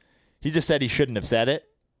time. He just said he shouldn't have said it.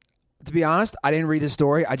 To be honest, I didn't read the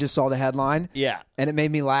story. I just saw the headline. Yeah. And it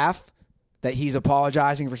made me laugh that he's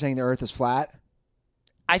apologizing for saying the earth is flat.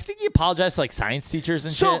 I think he apologized to like science teachers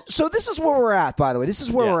and shit. So this is where we're at, by the way. This is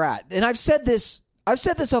where we're at. And I've said this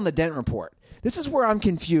on the Dent Report. This is where I'm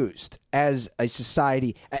confused as a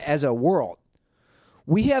society, as a world.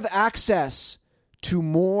 We have access to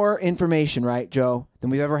more information, right, Joe, than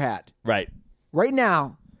we've ever had. Right. Right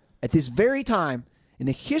now, at this very time, in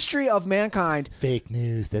the history of mankind. Fake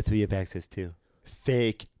news. That's what we have access to.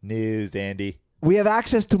 Fake news, Andy. We have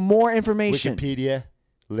access to more information. Wikipedia.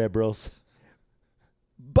 Liberals.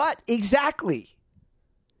 But exactly.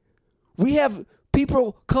 We have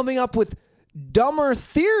people coming up with dumber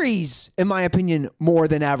theories, in my opinion, more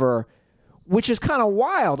than ever, which is kind of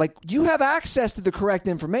wild. Like, you have access to the correct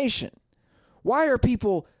information. Why are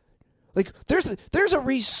people like there's a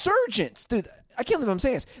resurgence, dude? I can't believe I'm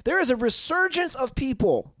saying this. There is a resurgence of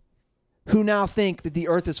people who now think that the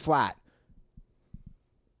earth is flat.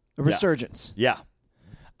 A resurgence. Yeah.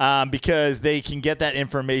 Because they can get that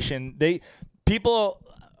information. People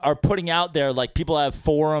are putting out there, like, people have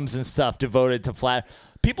forums and stuff devoted to flat.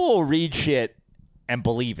 People will read shit and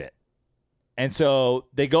believe it. And so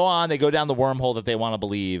they go down the wormhole that they want to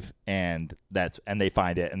believe, and they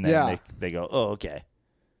find it, and then they go, oh, okay.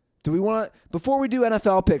 Do we want to, before we do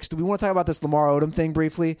NFL picks, do we want to talk about this Lamar Odom thing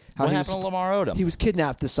briefly? What happened to Lamar Odom? He was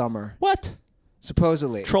kidnapped this summer. What?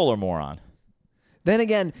 Supposedly. Troller moron. Then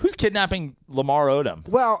again. Who's kidnapping Lamar Odom?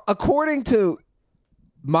 Well, according to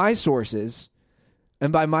my sources,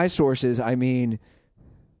 and by my sources, I mean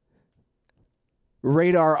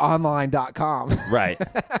RadarOnline.com. Right.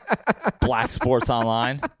 Black Sports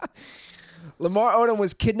Online. Lamar Odom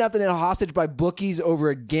was kidnapped and held hostage by bookies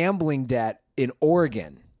over a gambling debt in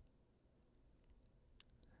Oregon.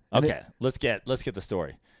 Okay, let's get the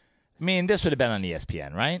story. I mean, this would have been on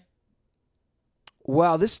ESPN, right?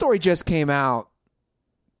 Well, this story just came out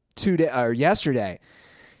yesterday.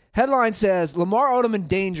 Headline says, Lamar Odom in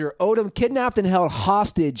danger. Odom kidnapped and held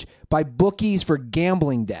hostage by bookies for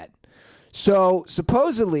gambling debt. So,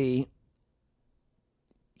 supposedly,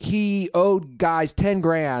 he owed guys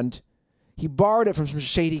 $10,000. He borrowed it from some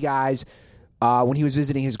shady guys when he was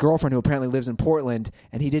visiting his girlfriend, who apparently lives in Portland,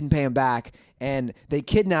 and he didn't pay him back. And they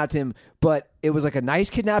kidnapped him, but it was like a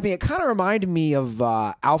nice kidnapping. It kind of reminded me of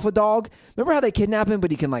Alpha Dog. Remember how they kidnap him,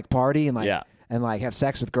 but he can like party and like have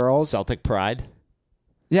sex with girls? Celtic Pride.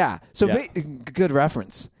 Yeah. So good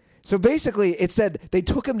reference. So basically, it said they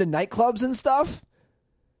took him to nightclubs and stuff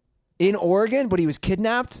in Oregon, but he was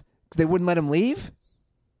kidnapped because they wouldn't let him leave.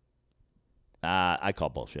 I call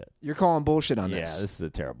bullshit. You're calling bullshit on this. Yeah, this is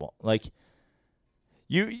a terrible. Like,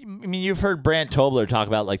 you've heard Brant Tobler talk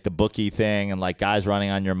about like the bookie thing and like guys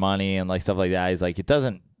running on your money and like stuff like that. He's like, it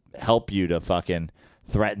doesn't help you to fucking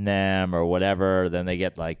threaten them or whatever. Then they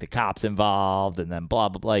get like the cops involved and then blah,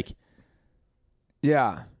 blah, blah. Like,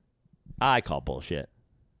 yeah. I call bullshit.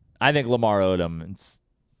 I think Lamar Odom is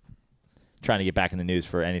trying to get back in the news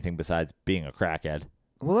for anything besides being a crackhead.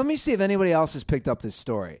 Well, let me see if anybody else has picked up this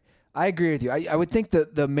story. I agree with you. I would think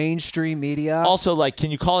that the mainstream media... Also, like, can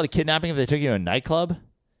you call it a kidnapping if they took you to a nightclub?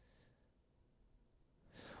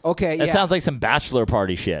 Okay, That sounds like some bachelor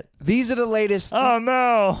party shit. These are the latest... Oh,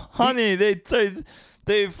 no. Honey,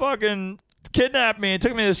 they fucking kidnapped me and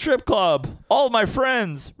took me to the strip club. All of my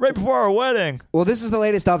friends, right before our wedding. Well, this is the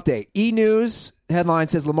latest update. E-News headline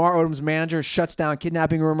says Lamar Odom's manager shuts down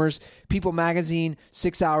kidnapping rumors. People magazine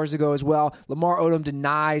 6 hours ago as well. Lamar Odom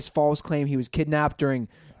denies false claim he was kidnapped during...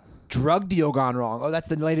 drug deal gone wrong. Oh, that's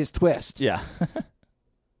the latest twist. Yeah.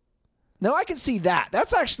 No, I can see that.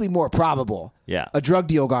 That's actually more probable. Yeah. A drug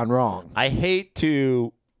deal gone wrong. I hate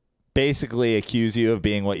to basically accuse you of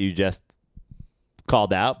being what you just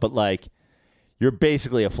called out, but like, you're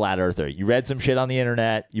basically a flat earther. You read some shit on the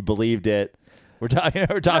internet. You believed it. We're talking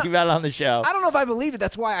about it on the show. I don't know if I believed it.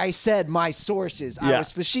 That's why I said my sources. Yeah. I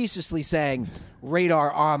was facetiously saying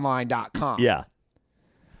RadarOnline.com. Yeah.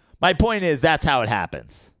 My point is that's how it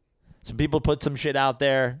happens. Some people put some shit out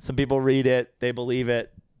there. Some people read it. They believe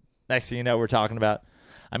it. Next thing you know, we're talking about.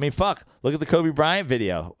 I mean, fuck. Look at the Kobe Bryant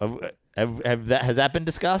video. Has that been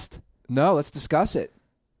discussed? No, let's discuss it.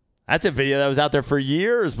 That's a video that was out there for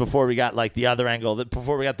years before we got like the other angle.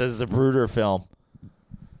 Before we got the Zapruder film.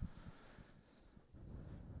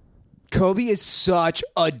 Kobe is such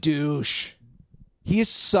a douche. He is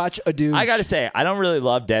such a douche. I got to say, I don't really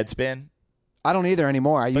love Deadspin. I don't either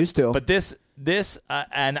anymore. I used to. But this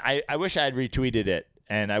and I wish I had retweeted it,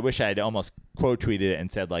 and I wish I had almost quote tweeted it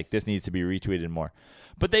and said like this needs to be retweeted more.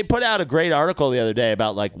 But they put out a great article the other day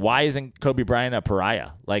about like why isn't Kobe Bryant a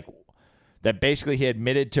pariah? Like that basically he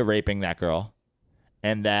admitted to raping that girl,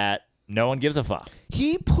 and that no one gives a fuck.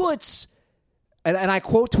 He puts, and I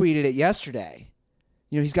quote tweeted it yesterday.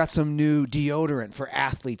 You know, he's got some new deodorant for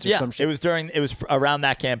athletes or some shit. It was around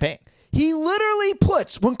that campaign. He literally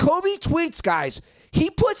puts, when Kobe tweets, guys, he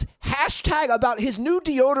puts hashtag about his new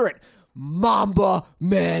deodorant, Mamba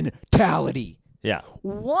mentality. Yeah.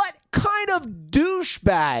 What kind of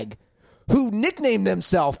douchebag, who nicknamed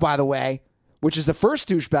himself, by the way, which is the first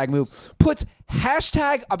douchebag move, puts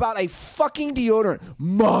hashtag about a fucking deodorant,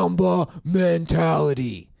 Mamba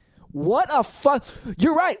mentality. What a fuck.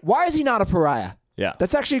 You're right. Why is he not a pariah? Yeah.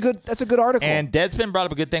 That's actually a good article. And Deadspin brought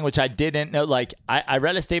up a good thing, which I didn't know. Like, I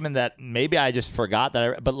read a statement that maybe I just forgot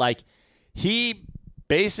but like, he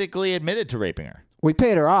basically admitted to raping her. We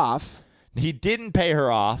paid her off. He didn't pay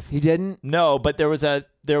her off. He didn't? No, but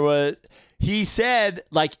he said,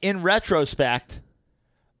 like, in retrospect,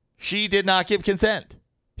 she did not give consent.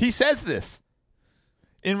 He says this.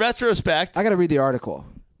 In retrospect. I got to read the article.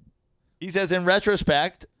 He says, in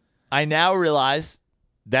retrospect, I now realize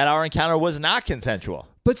that our encounter was not consensual.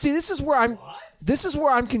 But see, this is where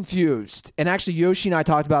I'm confused. And actually, Yoshi and I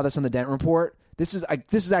talked about this on the Dent Report. This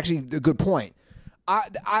is actually a good point.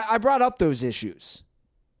 I brought up those issues.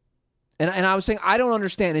 And I was saying, I don't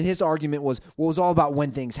understand. And his argument was, well, it was all about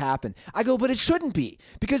when things happen. I go, but it shouldn't be.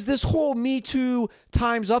 Because this whole Me Too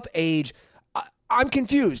Time's Up age, I'm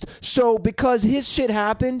confused. So because his shit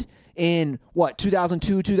happened in,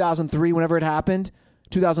 2002, 2003, whenever it happened,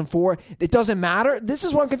 2004, it doesn't matter? This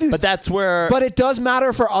is where I'm confused. But that's where... But it does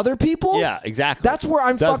matter for other people? Yeah, exactly. That's where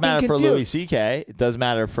I'm fucking confused. It does matter for Louis C.K. It does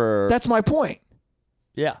matter for... That's my point.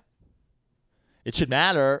 Yeah. It should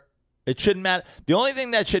matter. It shouldn't matter. The only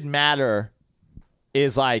thing that should matter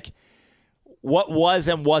is like what was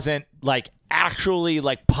and wasn't like actually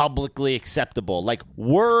like publicly acceptable. Like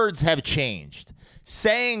words have changed.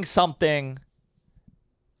 Saying something,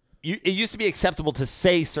 it used to be acceptable to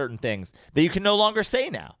say certain things that you can no longer say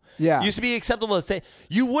now. Yeah. It used to be acceptable to say,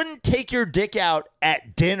 you wouldn't take your dick out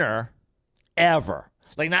at dinner ever.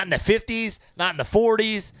 Like not in the 50s, not in the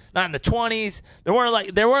 40s, not in the 20s.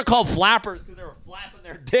 They weren't called flappers because they were flapping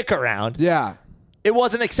their dick around. Yeah. It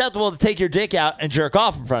wasn't acceptable to take your dick out and jerk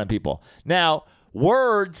off in front of people. Now,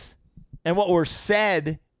 words and what were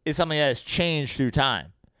said is something that has changed through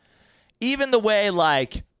time. Even the way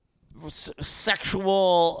like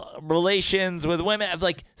sexual relations with women,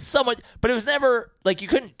 like somewhat, but it was never like you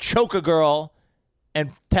couldn't choke a girl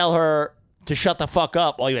and tell her to shut the fuck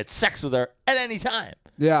up while you had sex with her at any time.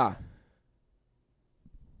 Yeah.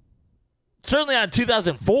 Certainly on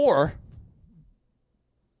 2004.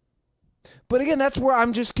 But again, that's where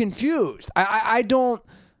I'm just confused. I don't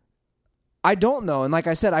know. And like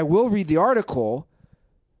I said, I will read the article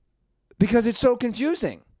because it's so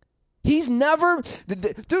confusing. He's never...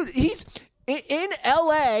 Dude, he's... In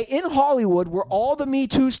L.A., in Hollywood, where all the Me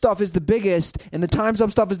Too stuff is the biggest and the Time's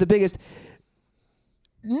Up stuff is the biggest...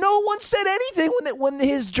 No one said anything when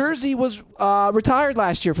his jersey was retired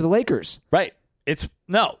last year for the Lakers. Right. It's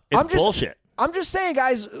bullshit. I'm just saying,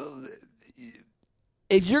 guys,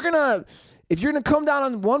 if you're gonna come down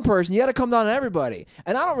on one person, you got to come down on everybody.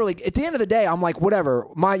 And I don't really. At the end of the day, I'm like, whatever.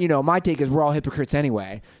 My take is we're all hypocrites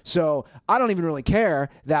anyway. So I don't even really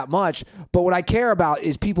care that much. But what I care about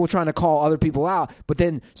is people trying to call other people out, but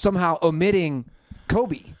then somehow omitting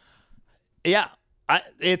Kobe. Yeah,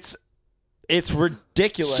 It's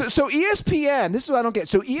ridiculous. So ESPN, this is what I don't get.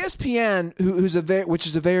 So ESPN, which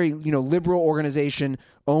is a very liberal organization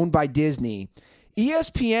owned by Disney,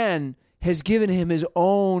 ESPN has given him his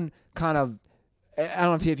own kind of. I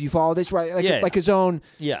don't know if you follow this, right? Like his own.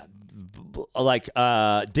 Yeah, like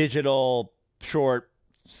digital short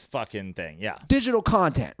fucking thing. Yeah, digital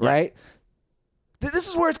content, right? This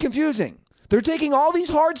is where it's confusing. They're taking all these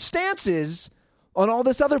hard stances on all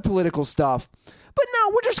this other political stuff. But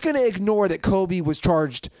no, we're just going to ignore that Kobe was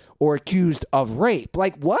charged or accused of rape.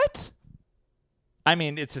 Like, what? I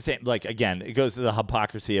mean, it's the same. Like, again, it goes to the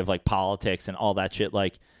hypocrisy of, like, politics and all that shit.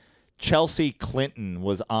 Like, Chelsea Clinton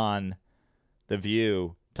was on The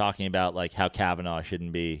View talking about, like, how Kavanaugh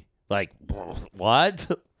shouldn't be. Like,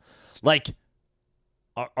 what? Like,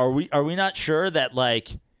 are we not sure that, like,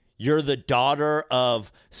 you're the daughter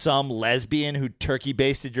of some lesbian who turkey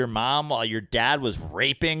basted your mom while your dad was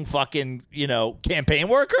raping fucking, campaign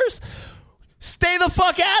workers? Stay the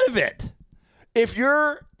fuck out of it. If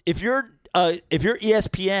you're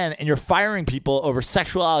ESPN and you're firing people over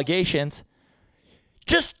sexual allegations,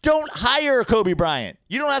 just don't hire Kobe Bryant.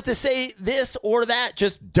 You don't have to say this or that.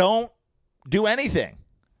 Just don't do anything.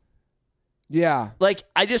 Yeah. Like,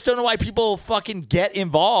 I just don't know why people fucking get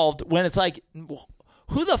involved when it's like,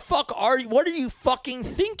 who the fuck are you? What are you fucking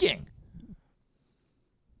thinking?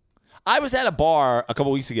 I was at a bar a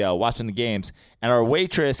couple weeks ago watching the games, and our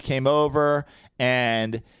waitress came over,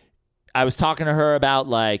 and I was talking to her about,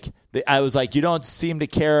 like, I was like, you don't seem to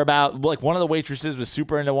care about, like, one of the waitresses was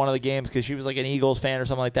super into one of the games because she was like an Eagles fan or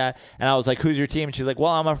something like that. And I was like, who's your team? And she's like,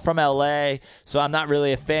 well, I'm from LA, so I'm not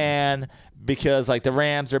really a fan because, like, the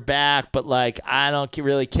Rams are back, but, like, I don't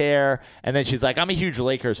really care. And then she's like, I'm a huge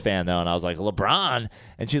Lakers fan, though. And I was like, LeBron?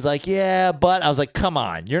 And she's like, yeah, but I was like, come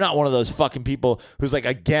on. You're not one of those fucking people who's, like,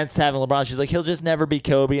 against having LeBron. She's like, he'll just never be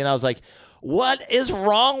Kobe. And I was like, what is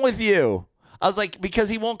wrong with you? I was like, because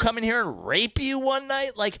he won't come in here and rape you one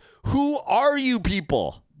night? Like, who are you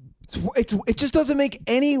people? It just doesn't make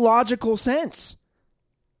any logical sense.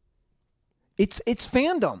 It's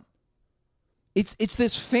fandom. It's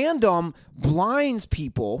this fandom blinds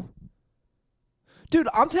people. Dude,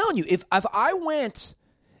 I'm telling you, if I went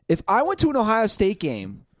to an Ohio State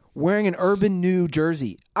game wearing an Urban New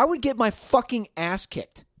jersey, I would get my fucking ass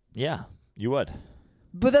kicked. Yeah, you would.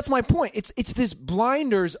 But that's my point. It's this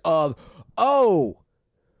blinders of, oh,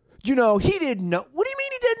 you know, he didn't know. What do you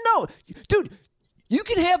mean he didn't know? Dude, you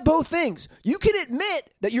can have both things. You can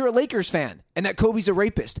admit that you're a Lakers fan and that Kobe's a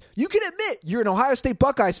rapist. You can admit you're an Ohio State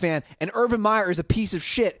Buckeyes fan and Urban Meyer is a piece of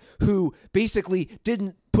shit who basically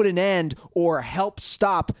didn't put an end or help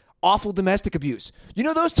stop awful domestic abuse. You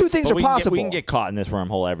know, those two things are possible. We can get caught in this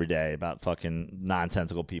wormhole every day about fucking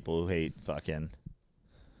nonsensical people who hate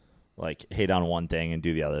on one thing and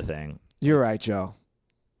do the other thing. You're right, Joe.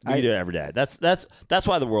 We do it every day. That's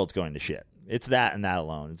why the world's going to shit. It's that and that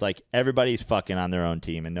alone. It's like everybody's fucking on their own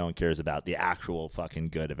team and no one cares about the actual fucking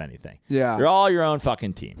good of anything. Yeah. You're all your own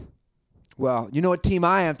fucking team. Well, you know what team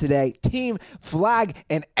I am today? Team Flag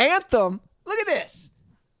and Anthem. Look at this.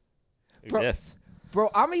 Look at this. Bro,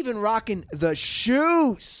 I'm even rocking the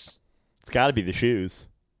shoes. It's got to be the shoes.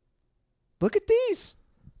 Look at these.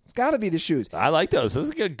 It's got to be the shoes. I like those. This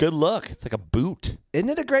is a good look. It's like a boot. Isn't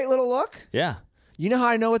it a great little look? Yeah. You know how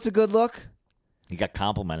I know it's a good look? You got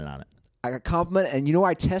complimented on it. I got complimented, and you know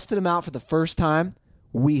where I tested them out for the first time?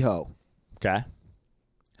 WeHo. Okay.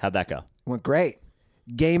 How'd that go? Went great.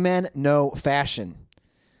 Gay men, no fashion.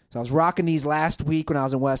 So I was rocking these last week when I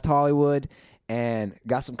was in West Hollywood and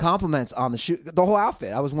got some compliments on the shoe, the whole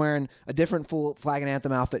outfit. I was wearing a different full Flag and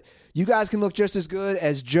Anthem outfit. You guys can look just as good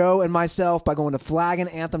as Joe and myself by going to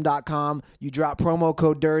flagandanthem.com. You drop promo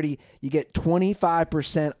code DIRTY. You get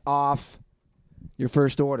 25% off your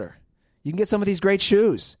first order. You can get some of these great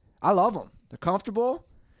shoes. I love them. They're comfortable,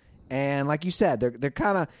 and like you said, they're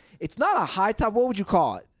kind of. It's not a high top. What would you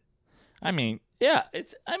call it? I mean, yeah.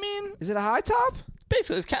 Is it a high top?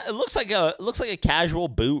 Basically, it looks like a casual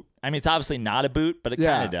boot. I mean, it's obviously not a boot, but it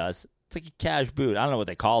kind of does. It's like a cash boot. I don't know what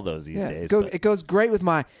they call those these days. It goes great with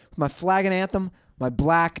my Flag and Anthem, my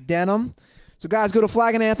black denim. So, guys, go to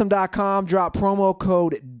flagandanthem.com, drop promo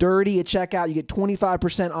code DIRTY at checkout. You get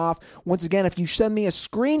 25% off. Once again, if you send me a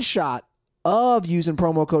screenshot of using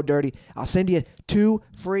promo code DIRTY, I'll send you 2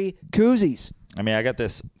 free koozies. I mean, I got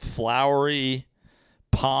this flowery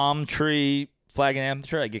palm tree Flag and Anthem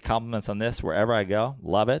shirt. I get compliments on this wherever I go.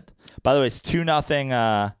 Love it. By the way, it's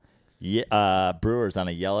 2-0 Brewers on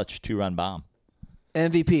a Yelich 2-run bomb.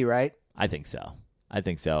 MVP, right? I think so.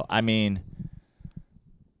 I mean,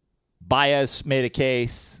 Baez made a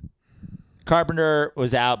case. Carpenter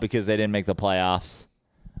was out because they didn't make the playoffs.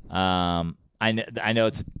 I know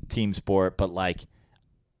it's a team sport, but like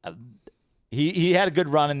he had a good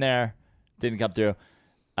run in there, didn't come through.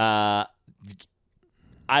 I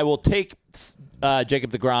will take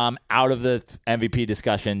Jacob deGrom out of the MVP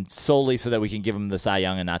discussion solely so that we can give him the Cy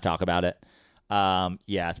Young and not talk about it.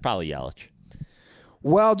 Yeah, it's probably Yelich.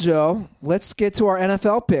 Well, Joe, let's get to our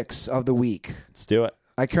NFL picks of the week. Let's do it.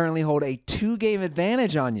 I currently hold a 2-game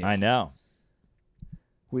advantage on you. I know.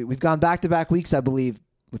 We've gone back-to-back weeks, I believe,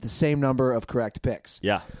 with the same number of correct picks.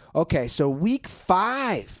 Yeah. Okay, so week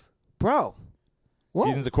 5. Bro. Whoa.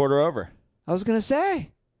 Season's a quarter over. I was going to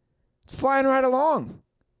say. It's flying right along.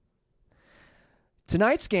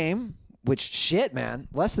 Tonight's game, which, shit, man,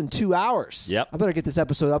 less than 2 hours. Yep. I better get this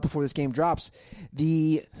episode up before this game drops.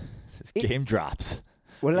 This game drops.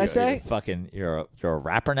 What did I say? You're a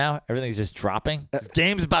rapper now? Everything's just dropping? This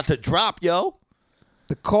game's about to drop, yo.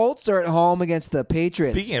 The Colts are at home against the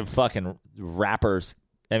Patriots. Speaking of fucking rappers,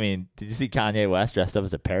 I mean, did you see Kanye West dressed up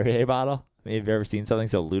as a Perrier bottle? I mean, have you ever seen something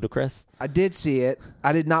so ludicrous? I did see it.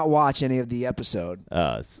 I did not watch any of the episode.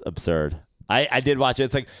 It's absurd. I did watch it.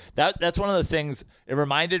 It's like that's one of those things. It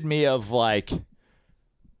reminded me of like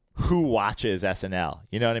who watches SNL.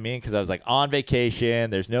 You know what I mean? Because I was like on vacation.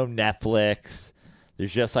 There's no Netflix.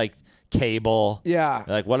 There's just like cable. Yeah.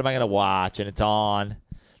 Like, what am I gonna watch? And it's on.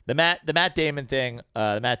 The Matt Damon thing.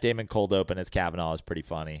 The Matt Damon cold open as Kavanaugh is pretty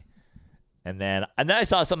funny. And then I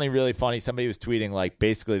saw something really funny. Somebody was tweeting like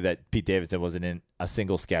basically that Pete Davidson wasn't in a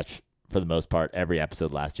single sketch for the most part every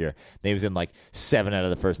episode last year. And he was in like 7 out of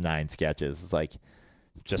the first 9 sketches. It's like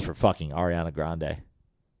just for fucking Ariana Grande.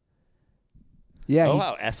 Yeah.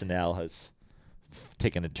 How SNL has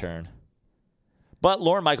taken a turn. But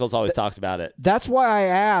Lorne Michaels always talks about it. That's why I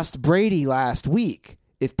asked Brady last week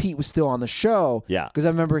if Pete was still on the show. Yeah. Because I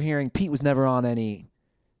remember hearing Pete was never on any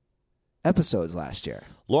episodes last year.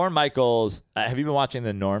 Lorne Michaels, have you been watching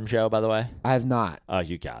the Norm show, by the way? I have not. Oh,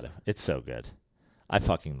 you got to. It's so good. I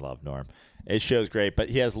fucking love Norm. His show's great, but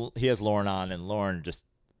he has Lorne on, and Lorne just,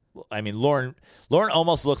 I mean, Lorne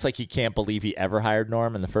almost looks like he can't believe he ever hired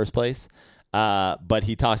Norm in the first place. But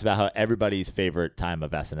he talks about how everybody's favorite time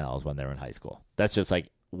of SNL is when they were in high school. That's just like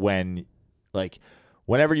whenever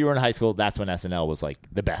you were in high school, that's when SNL was like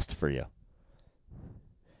the best for you.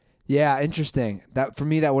 Yeah, interesting. That for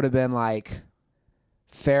me, that would have been like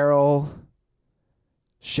Farrell,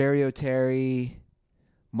 Sherry O'Terry,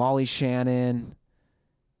 Molly Shannon,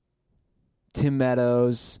 Tim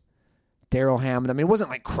Meadows, Daryl Hammond. I mean, it wasn't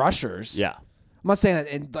like crushers. Yeah, I'm not saying that.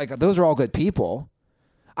 And like those are all good people.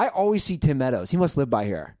 I always see Tim Meadows. He must live by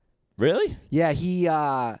here. Really? Yeah, he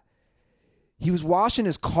was washing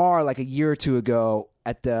his car like a year or two ago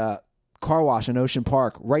at the car wash in Ocean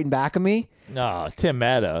Park, right in back of me. No, Tim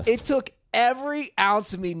Meadows. It took every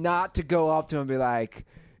ounce of me not to go up to him and be like,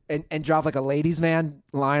 and drop like a ladies' man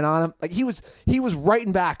line on him. Like he was right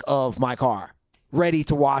in back of my car, ready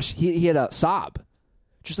to wash. He had a Saab,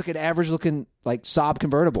 just like an average looking like Saab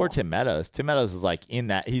convertible. Poor Tim Meadows. Tim Meadows is like in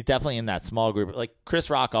that. He's definitely in that small group. Like Chris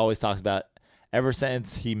Rock always talks about. Ever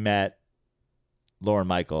since he met Lorne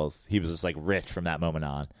Michaels, he was just like rich from that moment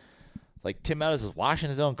on. Like Tim Meadows is washing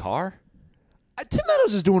his own car. Tim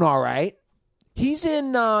Meadows is doing all right. He's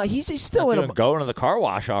in. He's still in. Going to the car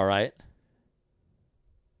wash, all right.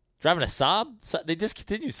 Driving a Saab. They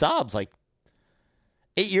discontinued Saabs like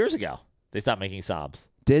 8 years ago. They stopped making Saabs.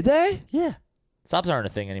 Did they? Yeah, Saabs aren't a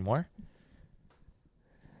thing anymore.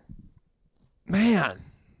 Man,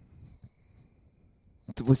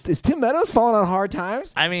 is Tim Meadows falling on hard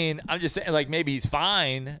times? I mean, I'm just saying, like maybe he's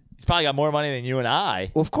fine. He's probably got more money than you and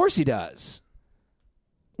I. Well, of course he does.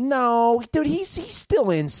 No, dude, he's still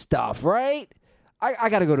in stuff, right? I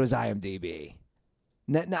got to go to his IMDb.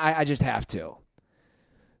 I just have to.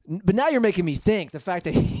 But now you're making me think the fact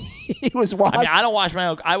that he was watching. I mean, I don't wash my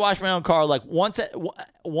own. I wash my own car like one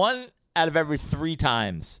out of every 3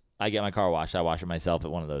 times I get my car washed. I wash it myself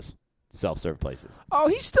at one of those self-serve places. Oh,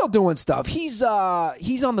 he's still doing stuff. He's on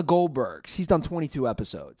the Goldbergs. He's done 22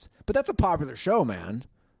 episodes, but that's a popular show, man.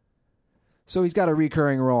 So he's got a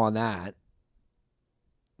recurring role on that.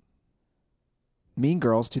 Mean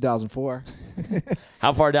Girls, 2004.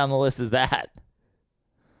 How far down the list is that?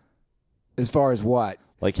 As far as what?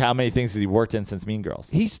 Like how many things has he worked in since Mean Girls?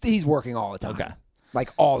 He's working all the time. Okay.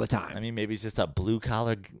 Like all the time. I mean, maybe he's just a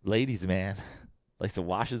blue-collar ladies man. Likes to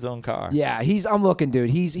wash his own car. Yeah, I'm looking,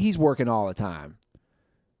 dude. He's working all the time.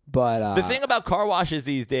 But the thing about car washes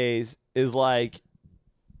these days is like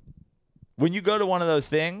when you go to one of those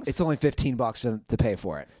things, it's only $15 to pay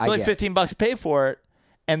for it. It's only $15 to pay for it,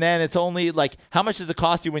 and then it's only like how much does it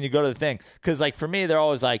cost you when you go to the thing? Because like for me, they're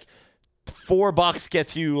always like $4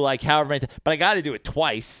 gets you like however many, but I got to do it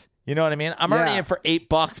twice. You know what I mean? I'm already in for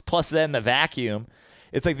 $8 plus then the vacuum.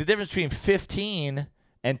 It's like the difference between 15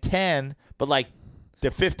 and 10, but like. The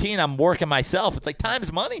 15, I'm working myself. It's like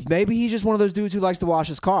time's money. Maybe he's just one of those dudes who likes to wash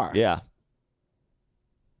his car. Yeah.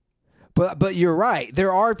 But you're right.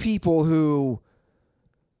 There are people who,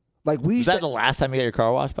 like we used Was that the last time you got your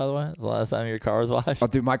car washed, by the way? The last time your car was washed? Oh,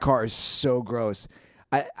 dude, my car is so gross.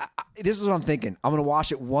 This is what I'm thinking. I'm going to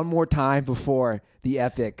wash it one more time before the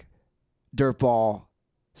epic dirtball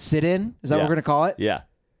sit-in. Is that what we're going to call it? Yeah.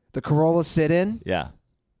 The Corolla sit-in? Yeah.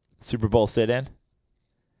 Super Bowl sit-in?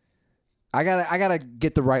 I gotta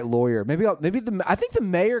get the right lawyer. I think the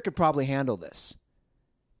mayor could probably handle this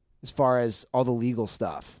as far as all the legal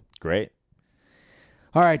stuff. Great.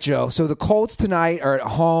 All right, Joe. So the Colts tonight are at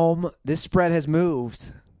home. This spread has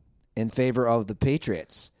moved in favor of the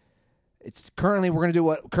Patriots. It's currently we're gonna do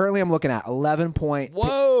what currently I'm looking at 11 point.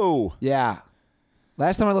 Whoa. Yeah.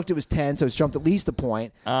 Last time I looked, it was 10, so it's jumped at least a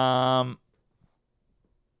point.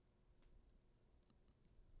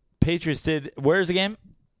 Patriots did. Where's the game?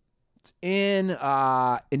 It's in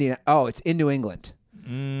Indiana. Oh, it's in New England.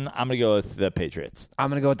 I'm gonna go with the Patriots. I'm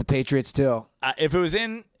gonna go with the Patriots too. If it was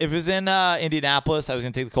in Indianapolis, I was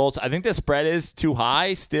gonna take the Colts. I think the spread is too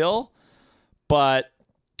high still, but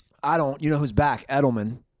I don't. You know who's back?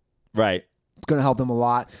 Edelman. Right. It's gonna help them a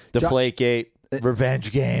lot. Deflategate,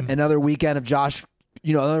 revenge game. Another weekend of Josh.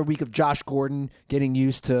 Another week of Josh Gordon getting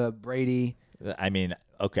used to Brady. I mean,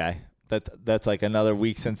 okay, that's like another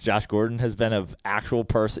week since Josh Gordon has been an actual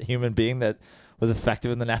human being that was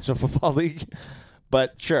effective in the National Football League.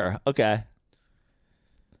 But sure, okay.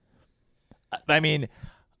 I mean,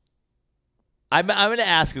 I'm going to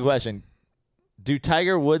ask a question. Do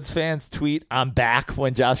Tiger Woods fans tweet, "I'm back"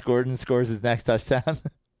 when Josh Gordon scores his next touchdown?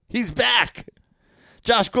 He's back.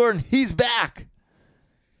 Josh Gordon, he's back.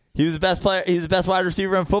 He was the best player. He was the best wide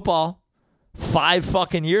receiver in football 5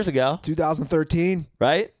 fucking years ago. 2013.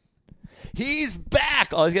 Right? He's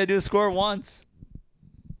back. All he's got to do is score once.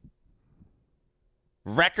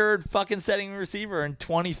 Record fucking setting receiver in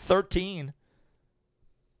 2013.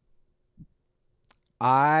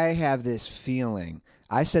 I have this feeling.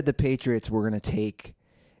 I said the Patriots were going to take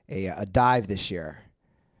a dive this year.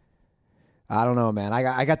 I don't know, man.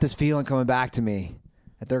 I got this feeling coming back to me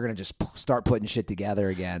that they're going to just start putting shit together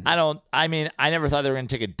again. I never thought they were going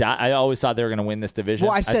to take a dive. I always thought they were going to win this division.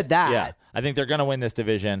 Well, I said that. Yeah, I think they're going to win this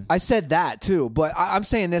division. I said that too, but I'm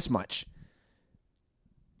saying this much.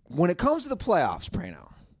 When it comes to the playoffs,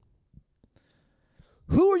 Prano,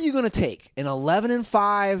 who are you going to take? An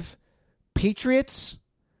 11-5 Patriots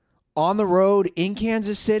on the road in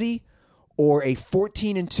Kansas City, or a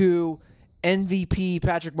 14-2 MVP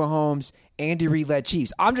Patrick Mahomes, Andy Reid-led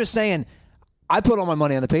Chiefs? I'm just saying, I put all my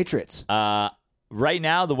money on the Patriots. Right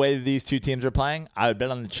now, the way that these two teams are playing, I would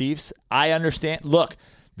bet on the Chiefs. I understand. Look,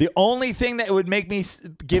 the only thing that would make me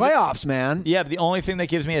give playoffs, man. Yeah, but the only thing that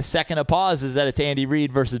gives me a second of pause is that it's Andy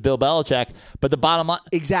Reid versus Bill Belichick. But the bottom line,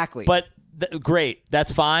 exactly. But great,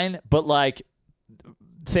 that's fine. But like,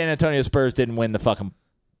 San Antonio Spurs didn't win the fucking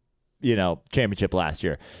championship last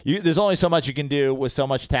year. There's only so much you can do with so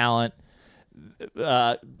much talent.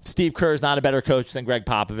 Steve Kerr's not a better coach than Greg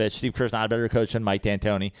Popovich. Steve Kerr's not a better coach than Mike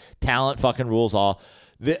D'Antoni. Talent fucking rules all.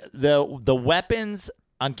 The weapons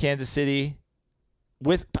on Kansas City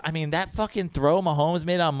that fucking throw Mahomes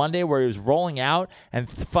made on Monday where he was rolling out and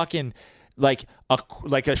fucking like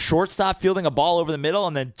a shortstop fielding a ball over the middle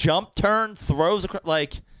and then jump turn throws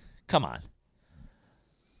come on.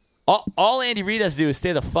 All Andy Reid has to do is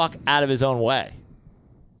stay the fuck out of his own way.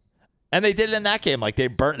 And they did it in that game. Like they're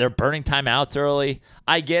burning timeouts early.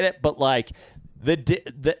 I get it, but like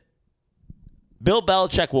the Bill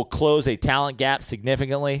Belichick will close a talent gap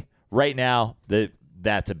significantly. Right now,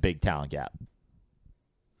 that's a big talent gap.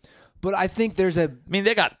 But I think they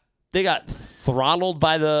got throttled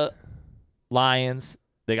by the Lions.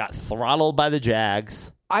 They got throttled by the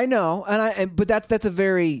Jags. I know, but that's a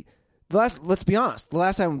very let's be honest. The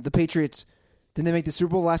last time the Patriots didn't they make the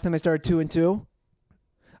Super Bowl? The last time they started 2-2.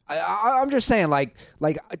 I'm just saying, like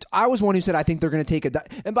I was one who said I think they're going to take a dive.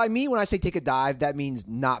 And by me, when I say take a dive, that means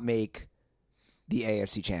not make the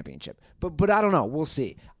AFC Championship. But I don't know. We'll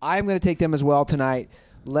see. I'm going to take them as well tonight.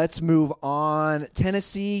 Let's move on.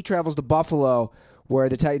 Tennessee travels to Buffalo, where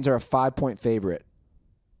the Titans are a 5-point favorite.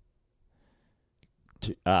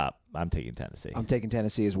 I'm taking Tennessee. I'm taking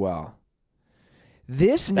Tennessee as well.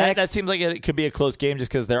 That seems like it could be a close game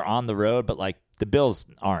just because they're on the road, but like the Bills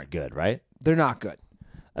aren't good, right? They're not good.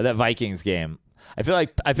 That Vikings game, I feel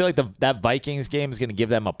like that Vikings game is going to give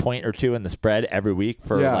them a point or two in the spread every week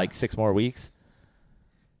for like 6 more weeks.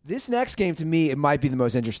 This next game, to me, it might be the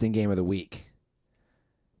most interesting game of the week.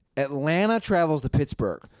 Atlanta travels to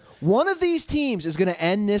Pittsburgh. One of these teams is going to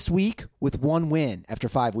end this week with 1 win after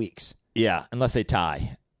 5 weeks. Yeah, unless they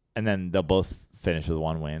tie, and then they'll both finish with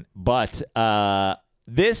 1 win. But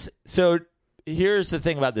so here's the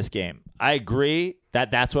thing about this game. I agree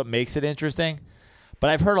that that's what makes it interesting. But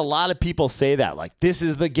I've heard a lot of people say that, like, this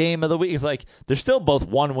is the game of the week. It's like, they're still both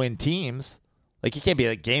 1-win teams. Like, it can't be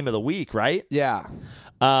the game of the week, right? Yeah.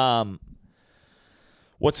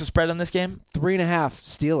 What's the spread on this game? 3.5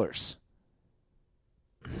 Steelers.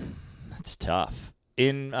 That's tough.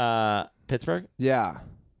 In Pittsburgh? Yeah.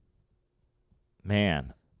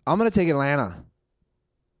 Man. I'm going to take Atlanta.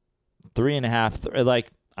 3.5.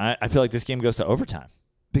 I feel like this game goes to overtime.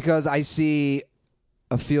 Because I see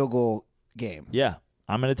a field goal game. Yeah.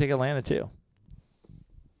 I'm going to take Atlanta, too.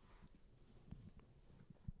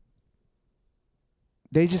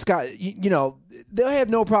 They just got, they'll have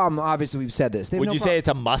no problem. Obviously, we've said this. Would you say it's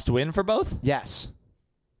a must-win for both? Yes.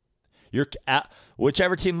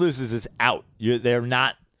 Whichever team loses is out. They're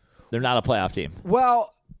not a playoff team.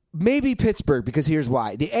 Well, maybe Pittsburgh, because here's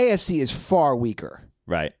why. The AFC is far weaker.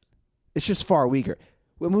 Right. It's just far weaker.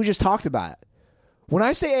 when we just talked about it. When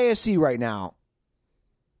I say AFC right now,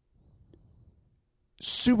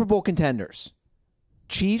 Super Bowl contenders,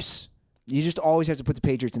 Chiefs, you just always have to put the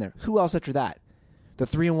Patriots in there. Who else after that? The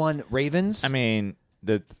 3-1 Ravens?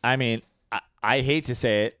 I hate to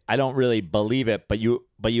say it. I don't really believe it, but you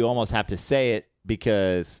almost have to say it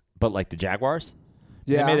but like the Jaguars?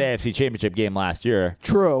 Yeah. They made the AFC Championship game last year.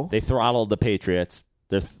 True. They throttled the Patriots.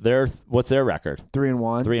 They're what's their record?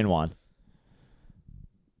 3-1. 3-1.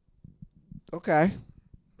 Okay.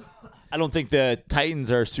 I don't think the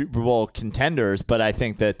Titans are Super Bowl contenders, but I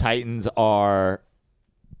think the Titans are.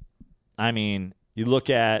 You look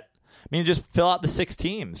at. Just fill out the 6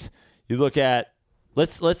 teams. You look at.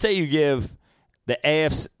 Let's say you give the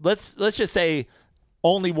AFC. Let's just say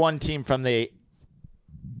only one team from the.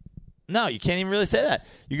 No, you can't even really say that.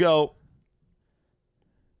 You go.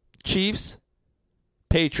 Chiefs,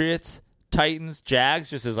 Patriots, Titans, Jags,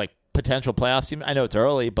 just as like potential playoff team. I know it's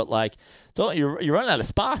early, but like, you're running out of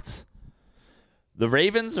spots. The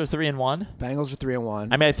Ravens are 3-1. Bengals are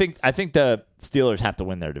 3-1. I think the Steelers have to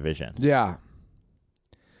win their division. Yeah.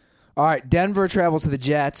 All right, Denver travels to the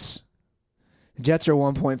Jets. The Jets are a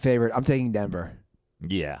 1-point favorite. I'm taking Denver.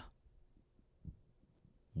 Yeah.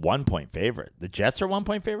 1-point favorite. The Jets are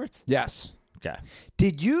 1-point favorites? Yes. Okay.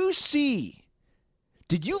 Did you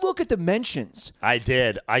look at the mentions? I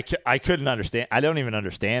did. I couldn't understand. I don't even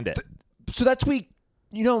understand it. So that tweet,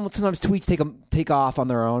 sometimes tweets take off on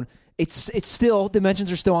their own. It's still, the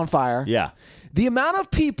mentions are still on fire. Yeah. The amount of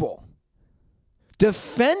people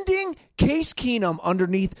defending Case Keenum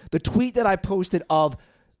underneath the tweet that I posted of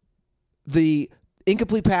the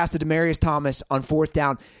incomplete pass to Demaryius Thomas on 4th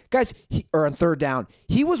down. Guys, or on 3rd down.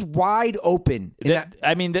 He was wide open. The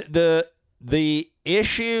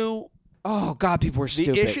issue... Oh, God, people are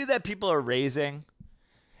stupid. The issue that people are raising,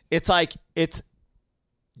 you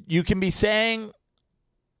can be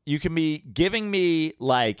giving me,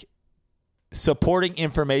 like, supporting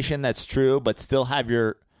information that's true, but still have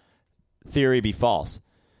your theory be false.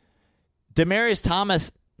 Demaryius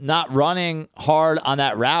Thomas not running hard on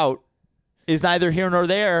that route is neither here nor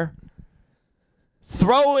there.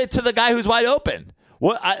 Throw it to the guy who's wide open.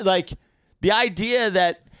 The idea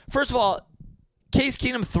that, first of all, Case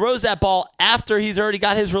Keenum throws that ball after he's already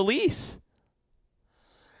got his release.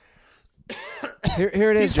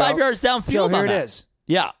 Here it is, He's 5 yards downfield. Joe, here it is.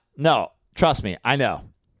 Yeah. No, trust me. I know.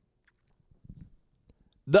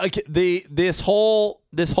 This whole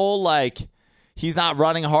like he's not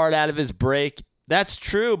running hard out of his break. That's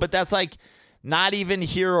true, but that's like not even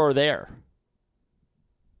here or there.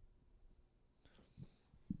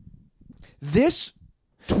 This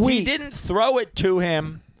tweet, he didn't throw it to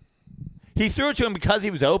him. He threw it to him because he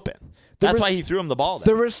was open. That's why he threw him the ball.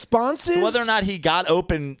 The responses, so whether or not he got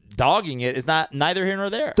open dogging it is neither here nor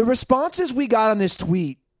there. The responses we got on this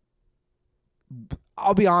tweet,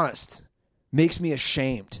 I'll be honest, makes me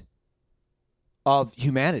ashamed of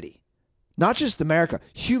humanity. Not just America.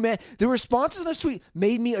 The responses on this tweet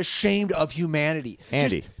made me ashamed of humanity.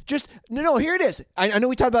 Andy. No, here it is. I know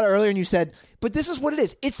we talked about it earlier and you said, but this is what it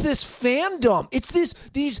is. It's this fandom. It's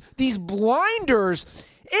these blinders.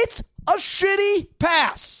 It's a shitty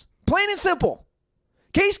pass. Plain and simple.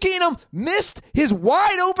 Case Keenum missed his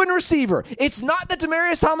wide open receiver. It's not that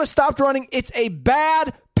Demaryius Thomas stopped running. It's a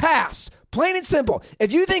bad pass. Plain and simple.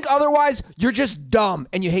 If you think otherwise, you're just dumb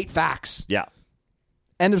and you hate facts. Yeah.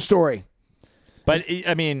 End of story. But,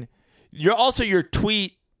 your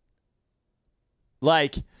tweet,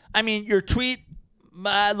 your tweet,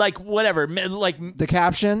 whatever, like... The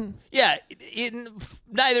caption? Yeah,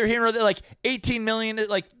 neither here nor there, 18 million,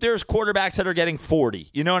 there's quarterbacks that are getting 40,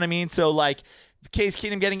 you know what I mean? So, Case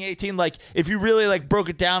Keenum getting 18, if you really, broke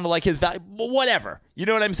it down to, his value, whatever, you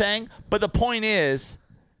know what I'm saying? But the point is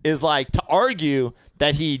to argue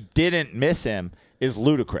that he didn't miss him is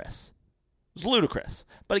ludicrous. It's ludicrous.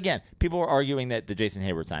 But again, people were arguing that the Jason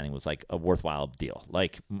Hayward signing was a worthwhile deal.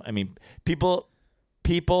 People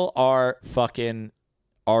are fucking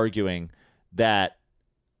arguing that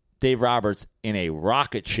Dave Roberts in a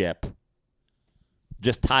rocket ship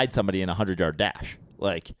just tied somebody in a 100-yard dash.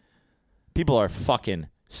 People are fucking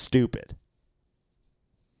stupid.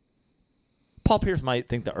 Paul Pierce might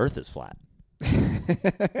think the earth is flat.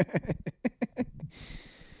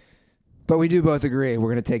 But we do both agree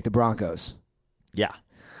we're going to take the Broncos. Yeah.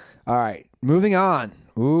 All right, moving on.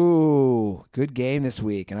 Ooh, good game this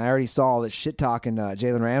week. And I already saw all this shit talking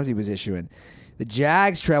Jalen Ramsey was issuing. The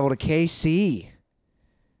Jags travel to KC,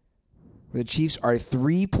 where the Chiefs are a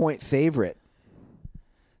 3-point favorite.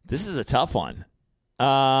 This is a tough one.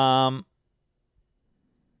 I'm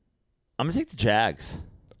going to take the Jags.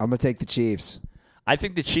 I'm going to take the Chiefs. I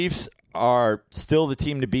think the Chiefs are still the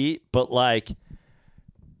team to beat, but like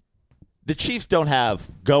the Chiefs don't have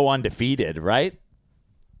go undefeated, right?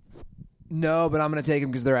 No, but I'm going to take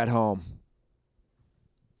them because they're at home.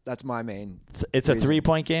 That's my main. It's a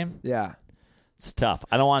 3-point game? Yeah. It's tough.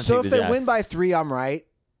 I don't want to take the So if Jags. they win by 3, I'm right?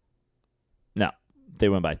 No. They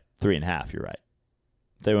win by 3.5, you're right.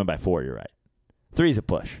 They win by 4, you're right. 3's a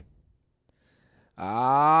push.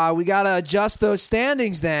 We got to adjust those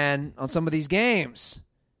standings then on some of these games.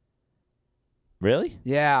 Really?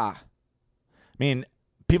 Yeah. I mean,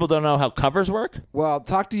 people don't know how covers work? Well,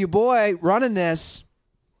 talk to your boy running this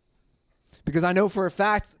because I know for a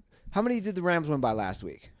fact. How many did the Rams win by last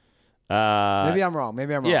week? Maybe I'm wrong.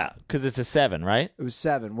 Yeah, because it's a 7, right? It was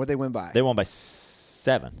 7. What'd they win by? They won by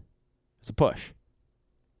 7. It's a push.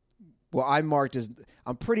 Well,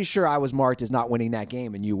 I'm pretty sure I was marked as not winning that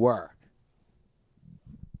game, and you were.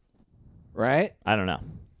 Right? I don't know.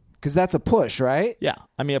 Because that's a push, right? Yeah.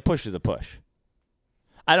 I mean, a push is a push.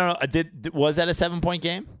 I don't know. Was that a 7-point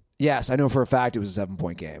game? Yes, I know for a fact it was a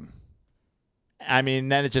 7-point game. I mean,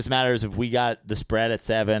 then it just matters if we got the spread at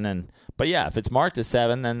 7. But yeah, if it's marked as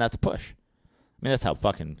 7, then that's a push. I mean, that's how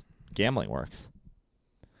fucking gambling works.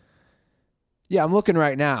 Yeah, I'm looking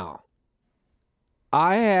right now.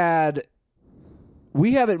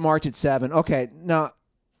 We have it marked at 7. Okay, now.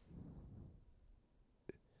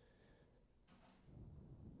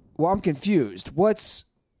 Well, I'm confused.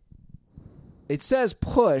 It says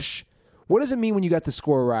push. What does it mean when you got the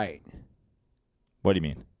score right? What do you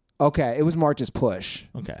mean? Okay, it was marked as push.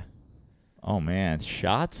 Okay. Oh, man.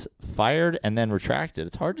 Shots fired and then retracted.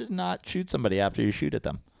 It's hard to not shoot somebody after you shoot at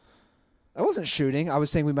them. I wasn't shooting. I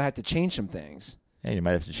was saying we might have to change some things. Yeah, you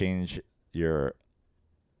might have to change your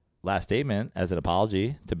last statement as an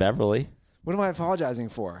apology to Beverly. What am I apologizing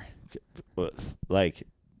for? Like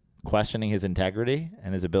questioning his integrity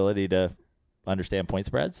and his ability to understand point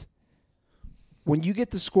spreads? When you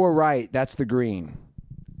get the score right, that's the green.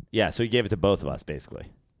 Yeah, so he gave it to both of us, basically.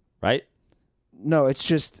 Right? No,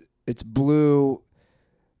 it's blue.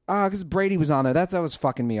 Because Brady was on there. That was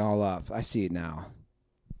fucking me all up. I see it now.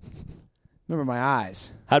 Remember my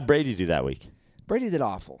eyes. How'd Brady do that week? Brady did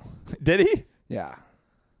awful. Did he? Yeah.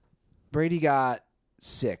 Brady got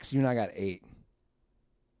 6. You and I got 8.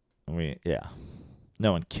 Yeah.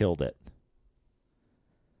 No one killed it.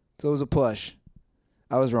 So it was a push.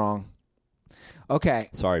 I was wrong. Okay.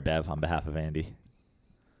 Sorry, Bev, on behalf of Andy.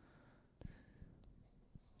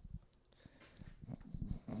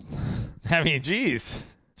 I mean, geez.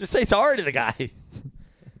 Just say sorry to the guy.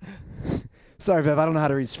 Sorry, Bev. I don't know how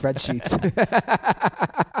to read spreadsheets.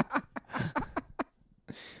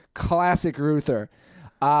 Classic Ruther.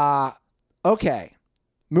 Okay.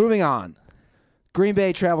 Moving on. Green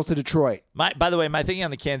Bay travels to Detroit. By the way, my thinking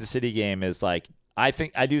on the Kansas City game is like I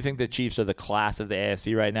do think the Chiefs are the class of the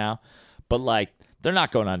AFC right now, but like they're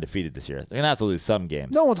not going undefeated this year. They're gonna have to lose some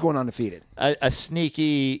games. No one's going undefeated. A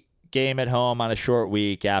sneaky game at home on a short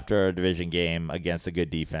week after a division game against a good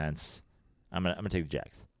defense. I'm gonna take the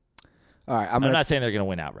Jags. All right, I'm not saying they're gonna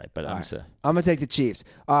win outright, but I'm gonna take the Chiefs.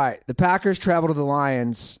 All right, the Packers travel to the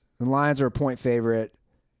Lions. The Lions are a point favorite.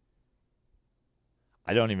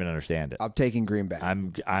 I don't even understand it. I'm taking Green Bay.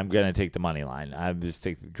 I'm gonna take the money line. I'm just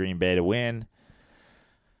taking Green Bay to win.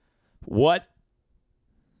 What?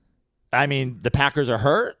 I mean, the Packers are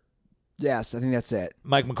hurt. Yes, I think that's it.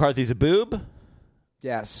 Mike McCarthy's a boob.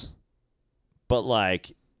 Yes, but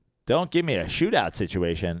like, don't give me a shootout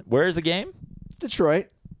situation. Where's the game? It's Detroit.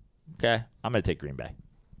 Okay, I'm gonna take Green Bay.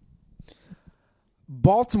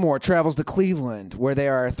 Baltimore travels to Cleveland, where they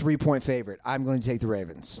are a 3-point favorite. I'm going to take the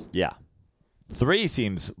Ravens. Yeah. 3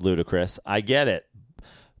 seems ludicrous. I get it.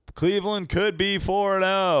 Cleveland could be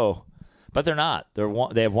 4-0, but they're not.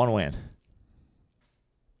 They have 1 win.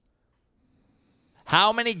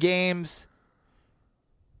 How many games?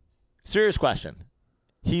 Serious question.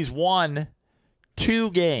 He's won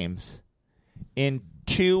 2 games in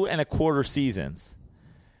 2 1/4 seasons.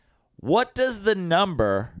 What does the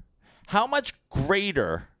number? How much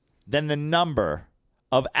greater than the number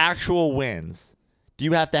of actual wins do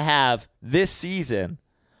you have to have this season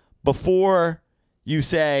before you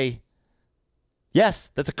say,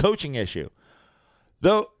 yes, that's a coaching issue?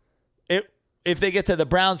 Though, if they get to the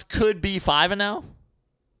Browns, could be 5-0.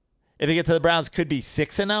 If they get to the Browns, could be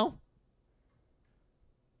 6-0.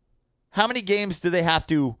 How many games do they have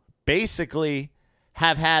to basically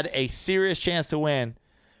have had a serious chance to win,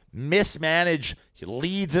 mismanage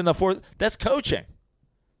leads in the fourth? That's coaching.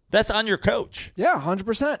 That's on your coach. Yeah,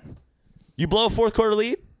 100%. You blow a fourth quarter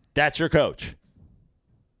lead, that's your coach.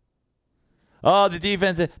 Oh, the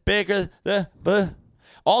defense is Baker.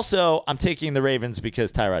 Also, I'm taking the Ravens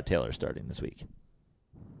because Tyrod Taylor is starting this week.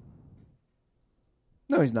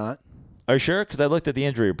 No, he's not. Are you sure? Because I looked at the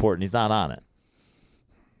injury report and he's not on it.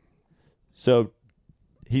 So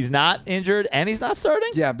he's not injured and he's not starting?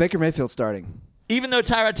 Yeah, Baker Mayfield's starting. Even though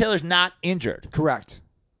Tyrod Taylor's not injured? Correct.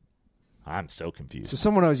 I'm so confused. So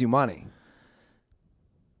someone owes you money.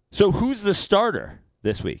 So who's the starter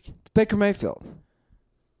this week? It's Baker Mayfield.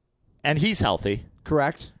 And he's healthy.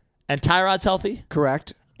 Correct. And Tyrod's healthy?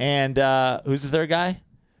 Correct. And who's the third guy?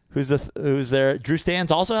 Who's there? Drew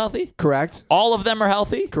Stan's also healthy? Correct. All of them are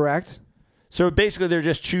healthy? Correct. So basically they're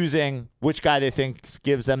just choosing which guy they think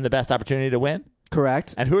gives them the best opportunity to win?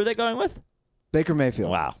 Correct. And who are they going with? Baker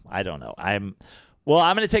Mayfield. Wow, I don't know. I'm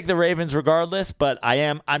going to take the Ravens regardless, but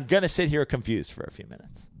I'm going to sit here confused for a few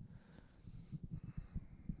minutes.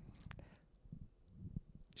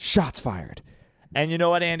 Shots fired. And you know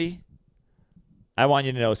what, Andy? I want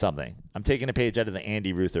you to know something. I'm taking a page out of the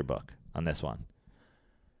Andy Ruther book on this one.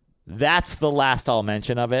 That's the last I'll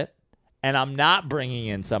mention of it. And I'm not bringing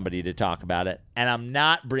in somebody to talk about it. And I'm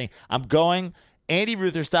going Andy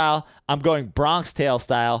Ruther style. I'm going Bronx Tale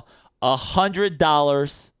style.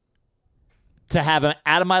 $100 to have him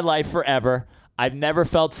out of my life forever. I've never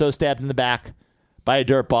felt so stabbed in the back by a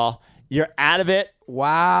dirt ball. You're out of it.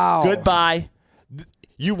 Wow. Goodbye.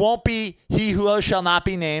 You won't be he who shall not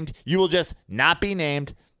be named. You will just not be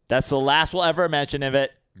named. That's the last we'll ever mention of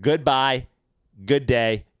it. Goodbye. Good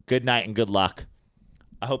day. Good night and good luck.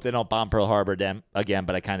 I hope they don't bomb Pearl Harbor again,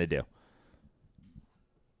 but I kind of do.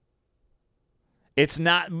 It's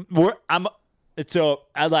not. We're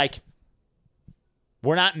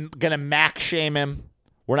not gonna Mac shame him.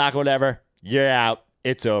 We're not whatever. You're out.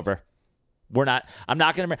 It's over. I'm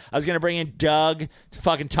not gonna. I was gonna bring in Doug to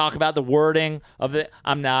fucking talk about the wording of the.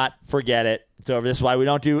 I'm not. Forget it. It's over. This is why we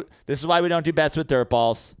don't do bets with dirt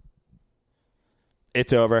balls.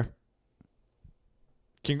 It's over.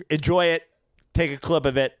 Enjoy it. Take a clip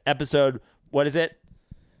of it. Episode, what is it?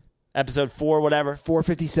 Episode 4, whatever.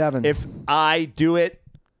 457. If I do it,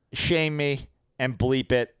 shame me and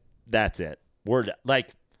bleep it. That's it. I'm not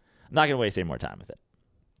going to waste any more time with it.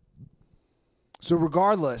 So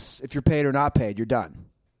regardless, if you're paid or not paid, you're done.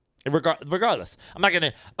 Regardless. I'm not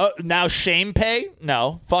going to, now shame pay?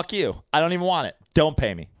 No. Fuck you. I don't even want it. Don't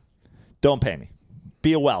pay me. Don't pay me.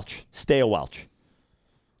 Be a Welch. Stay a Welch.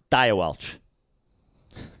 Die a Welch.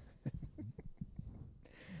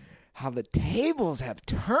 How the tables have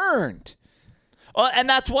turned. And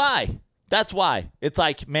that's why. That's why. It's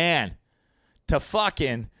like, man,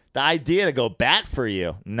 the idea to go bat for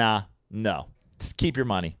you. Nah, no. Just keep your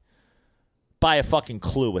money. Buy a fucking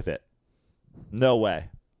clue with it. No way.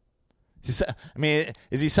 I mean,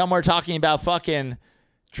 is he somewhere talking about fucking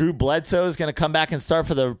Drew Bledsoe is going to come back and start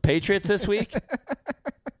for the Patriots this week?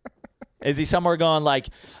 Is he somewhere going like,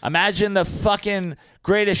 imagine the fucking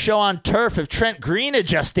greatest show on turf if Trent Green had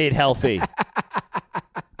just stayed healthy?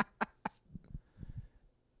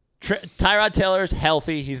 Tyrod Taylor's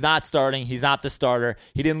healthy. He's not starting. He's not the starter.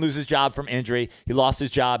 He didn't lose his job from injury. He lost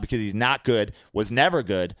his job because he's not good, was never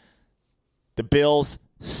good. The Bills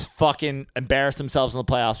fucking embarrassed themselves in the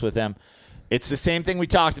playoffs with him. It's the same thing we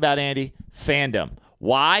talked about, Andy. Fandom.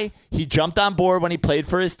 Why? He jumped on board when he played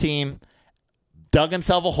for his team, dug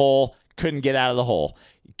himself a hole, couldn't get out of the hole.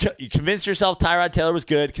 You convinced yourself Tyrod Taylor was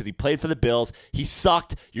good because he played for the Bills. He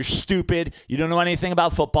sucked. You're stupid. You don't know anything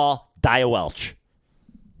about football. Die a Welch.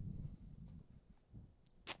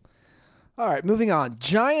 All right, moving on.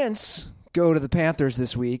 Giants go to the Panthers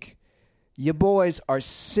this week. You boys are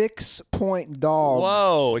 6-point dogs.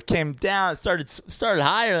 Whoa, it came down. It started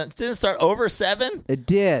higher. It didn't start over 7? It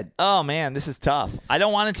did. Oh, man, this is tough. I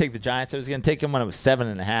don't want to take the Giants. I was going to take them when it was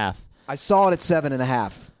 7.5. I saw it at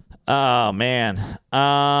 7.5. Oh, man.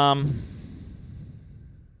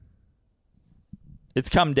 It's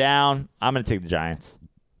come down. I'm going to take the Giants.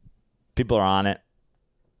 People are on it.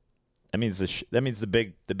 That means the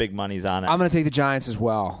big money's on it. I'm going to take the Giants as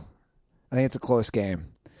well. I think it's a close game.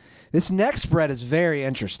 This next spread is very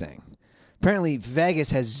interesting. Apparently,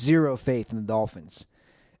 Vegas has zero faith in the Dolphins.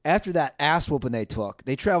 After that ass whooping they took,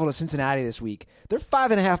 they traveled to Cincinnati this week. They're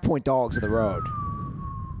 5.5-point dogs on the road.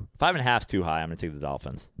 5.5's too high. I'm going to take the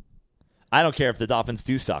Dolphins. I don't care if the Dolphins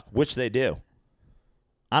do suck, which they do.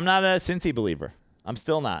 I'm not a Cincy believer. I'm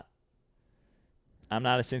still not. I'm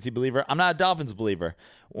not a Cincy believer. I'm not a Dolphins believer.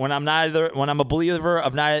 When I'm a believer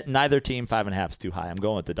of neither team, 5.5 is too high. I'm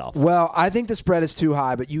going with the Dolphins. Well, I think the spread is too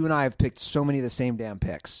high, but you and I have picked so many of the same damn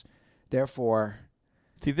picks. Therefore,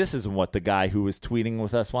 see, this isn't what the guy who was tweeting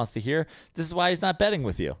with us wants to hear. This is why he's not betting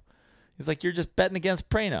with you. He's like, you're just betting against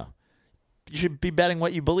Prano. You should be betting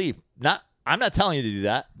what you believe. I'm not telling you to do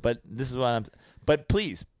that, but this is what but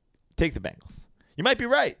please take the Bengals. You might be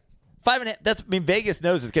right. 5.5. Vegas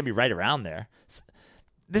knows it's going to be right around there.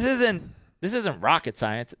 this isn't rocket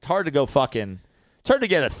science. It's hard to get a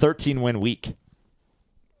 13-win week.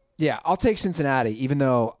 Yeah, I'll take Cincinnati, even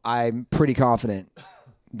though I'm pretty confident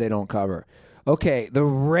they don't cover. Okay, the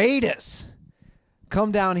Raiders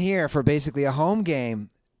come down here for basically a home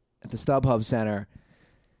game at the StubHub Center.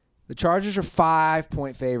 The Chargers are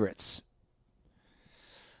 5-point favorites.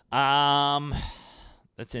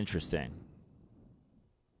 That's interesting.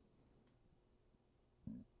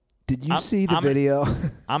 Did you see the video?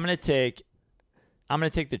 I'm gonna take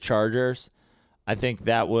the Chargers. I think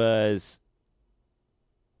that was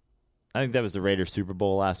the Raiders Super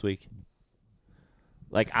Bowl last week.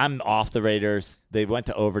 Like, I'm off the Raiders. They went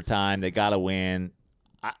to overtime. They got to win.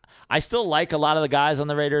 I still like a lot of the guys on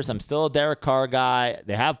the Raiders. I'm still a Derek Carr guy.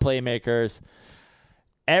 They have playmakers.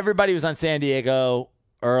 Everybody was on San Diego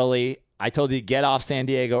early. I told you, get off San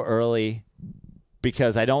Diego early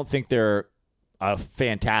because I don't think they're a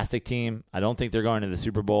fantastic team. I don't think they're going to the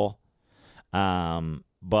Super Bowl.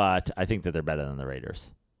 But I think that they're better than the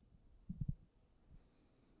Raiders.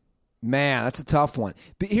 Man, that's a tough one.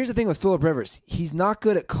 But here's the thing with Phillip Rivers. He's not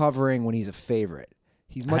good at covering when he's a favorite.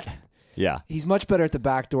 He's much better at the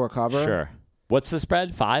backdoor cover. Sure. What's the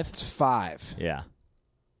spread? 5? It's 5. Yeah.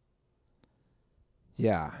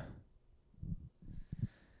 Yeah.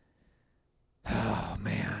 Oh,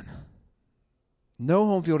 man. No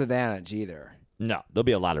home field advantage either. No, there'll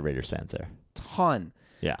be a lot of Raiders fans there. Ton.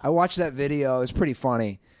 Yeah. I watched that video. It was pretty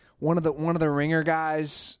funny. One of the Ringer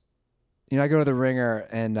guys, I go to the Ringer,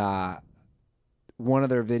 and one of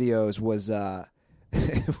their videos was the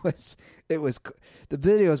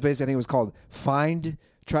video was basically, I think it was called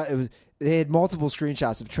they had multiple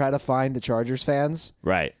screenshots of try to find the Chargers fans.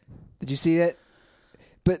 Right. Did you see it?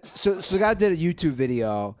 But so the guy did a YouTube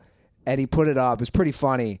video and he put it up. It was pretty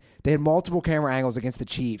funny. They had multiple camera angles against the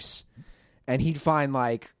Chiefs, and he'd find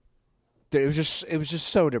it was just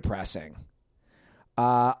so depressing.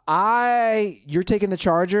 You're taking the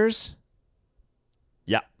Chargers?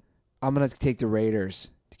 Yeah. I'm going to take the Raiders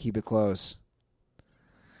to keep it close.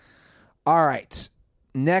 All right.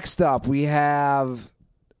 Next up, we have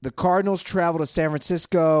the Cardinals travel to San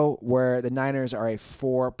Francisco, where the Niners are a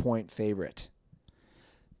 4-point favorite.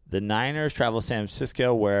 The Niners travel to San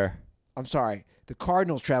Francisco where? I'm sorry. The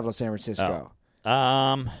Cardinals travel to San Francisco.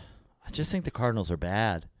 I just think the Cardinals are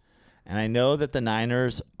bad. And I know that the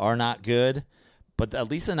Niners are not good, but at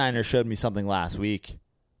least the Niners showed me something last week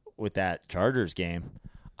with that Chargers game.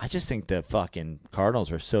 I just think the fucking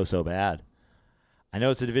Cardinals are so bad. I know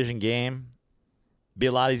it's a division game. It'd be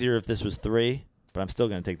a lot easier if this was 3, but I'm still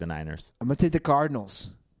going to take the Niners. I'm going to take the Cardinals.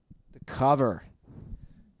 The cover.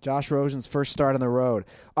 Josh Rosen's first start on the road.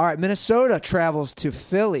 All right, Minnesota travels to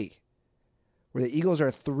Philly, where the Eagles are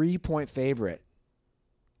a 3-point favorite.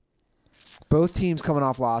 Both teams coming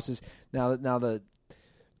off losses. Now the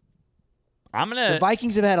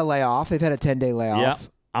Vikings have had a layoff. They've had a 10-day layoff. Yeah,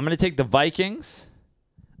 I'm going to take the Vikings.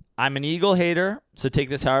 I'm an Eagle hater, so take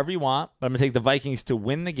this however you want, but I'm going to take the Vikings to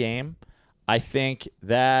win the game. I think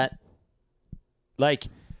that, I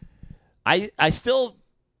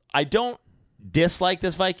don't dislike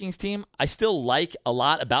this Vikings team. I still like a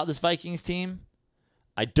lot about this Vikings team.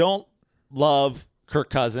 I don't love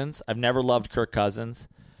Kirk Cousins. I've never loved Kirk Cousins.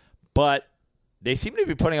 But they seem to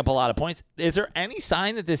be putting up a lot of points. Is there any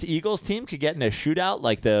sign that this Eagles team could get in a shootout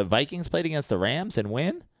like the Vikings played against the Rams and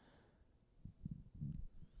win?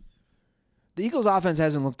 The Eagles' offense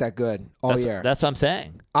hasn't looked that good all year. That's what I'm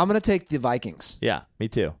saying. I'm going to take the Vikings. Yeah, me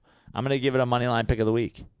too. I'm going to give it a money line pick of the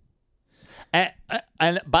week.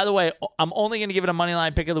 And by the way, I'm only going to give it a money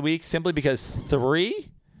line pick of the week simply because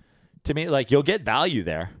 3, to me, you'll get value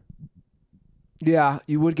there. Yeah,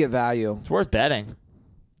 you would get value. It's worth betting.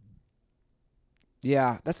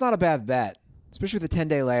 Yeah, that's not a bad bet, especially with the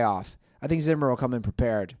 10-day layoff. I think Zimmer will come in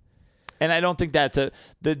prepared. And I don't think that's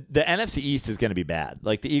the NFC East is going to be bad.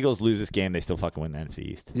 Like, the Eagles lose this game, they still fucking win the NFC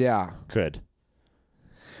East. Yeah. Could.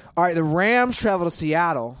 All right, the Rams travel to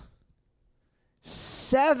Seattle.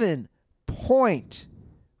 7-point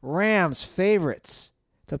Rams favorites.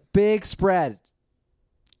 It's a big spread.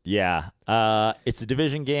 Yeah. It's a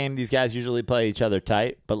division game. These guys usually play each other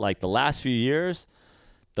tight. But, the last few years,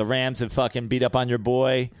 the Rams have fucking beat up on your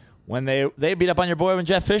boy when they beat up on your boy when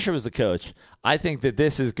Jeff Fisher was the coach. I think that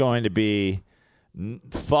this is going to be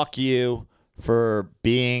fuck you for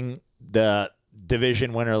being the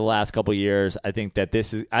division winner the last couple of years. I think that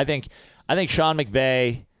this is I think Sean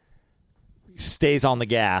McVay stays on the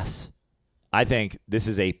gas. I think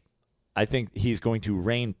he's going to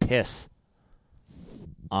rain piss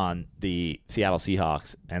on the Seattle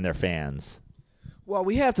Seahawks and their fans. Well,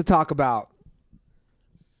 we have to talk about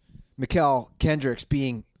Mikael Kendricks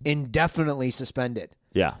being indefinitely suspended.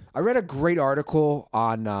 Yeah. I read a great article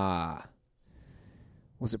on,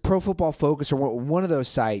 was it Pro Football Focus or one of those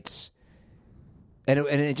sites, and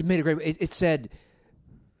it made a great. It said,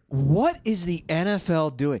 "What is the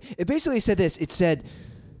NFL doing?" It basically said this. It said,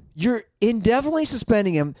 "You're indefinitely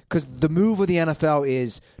suspending him because the move of the NFL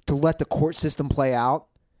is to let the court system play out.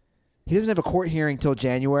 He doesn't have a court hearing till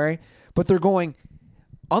January, but they're going,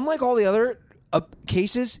 unlike all the other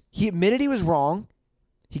cases, he admitted he was wrong.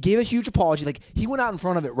 He gave a huge apology. Like, he went out in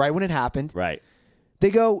front of it right when it happened. Right. They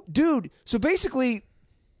go, dude, so basically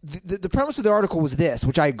the premise of the article was this,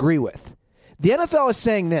 which I agree with. The NFL is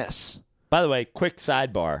saying this. By the way, quick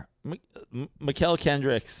sidebar. Mikael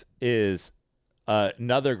Kendricks is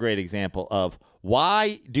another great example of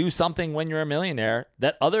why do something when you're a millionaire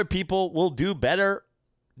that other people will do better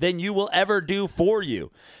than you will ever do for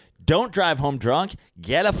you. Don't drive home drunk.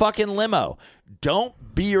 Get a fucking limo. Don't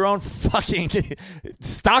be your own fucking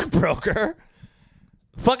stockbroker.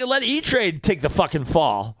 Fucking let E-Trade take the fucking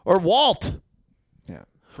fall. Or Walt. Yeah.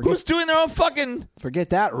 Who's doing their own fucking...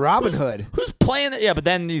 Forget that. Robin Hood. Who's playing it? Yeah, but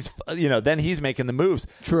then then he's making the moves.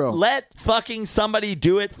 True. Let fucking somebody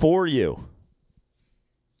do it for you.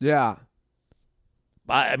 Yeah.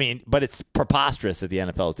 I mean, but it's preposterous that the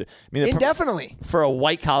NFL is doing. I mean, indefinitely. For a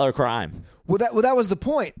white-collar crime. Well, that was the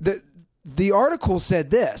point. The article said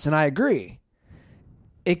this, and I agree.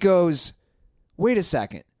 It goes, wait a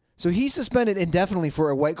second. So he's suspended indefinitely for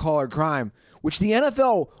a white-collar crime, which the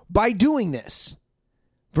NFL, by doing this,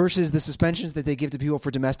 versus the suspensions that they give to people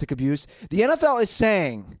for domestic abuse, the NFL is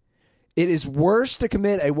saying it is worse to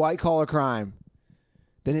commit a white-collar crime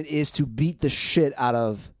than it is to beat the shit out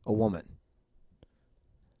of a woman.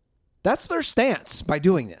 That's their stance by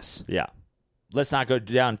doing this. Yeah. Let's not go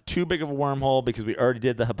down too big of a wormhole because we already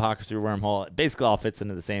did the hypocrisy wormhole. It basically all fits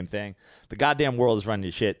into the same thing. The goddamn world is running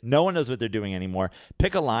to shit. No one knows what they're doing anymore.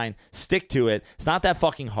 Pick a line. Stick to it. It's not that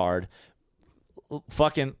fucking hard.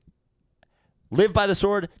 Fucking live by the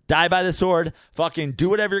sword. Die by the sword. Fucking do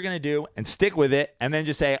whatever you're going to do and stick with it. And then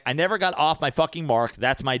just say, I never got off my fucking mark.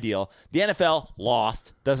 That's my deal. The NFL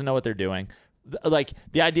lost. Doesn't know what they're doing. Like,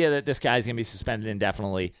 the idea that this guy's going to be suspended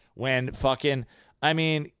indefinitely when fucking, I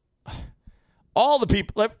mean, all the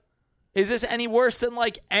people, like, is this any worse than,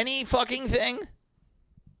 like, any fucking thing?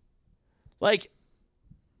 Like,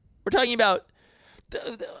 we're talking about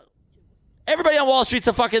everybody on Wall Street's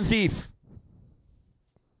a fucking thief.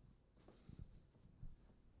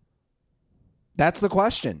 That's the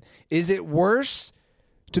question. Is it worse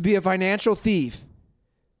to be a financial thief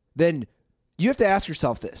than... You have to ask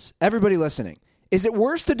yourself this. Everybody listening. Is it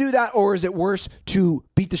worse to do that or is it worse to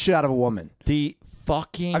beat the shit out of a woman? The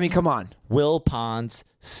fucking... I mean, come on. Will Ponds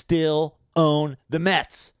still own the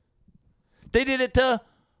Mets. They did it to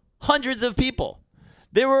hundreds of people.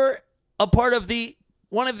 They were a part of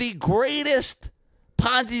one of the greatest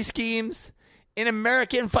Ponzi schemes in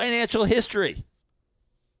American financial history.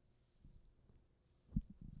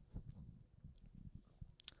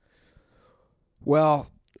 Well...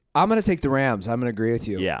 I'm going to take the Rams. I'm going to agree with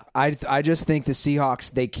you. Yeah. I just think the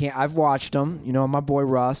Seahawks, they can't. I've watched them. You know, my boy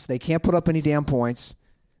Russ. They can't put up any damn points.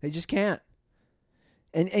 They just can't.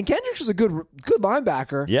 And Kendricks was a good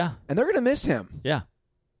linebacker. Yeah. And they're going to miss him. Yeah.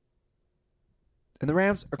 And the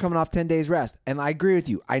Rams are coming off 10 days rest. And I agree with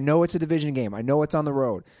you. I know it's a division game. I know it's on the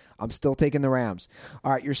road. I'm still taking the Rams.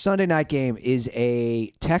 All right, your Sunday night game is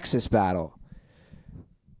a Texas battle.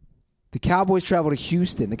 The Cowboys travel to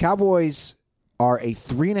Houston. The Cowboys are a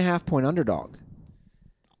 3.5-point underdog.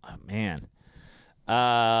 Oh, man.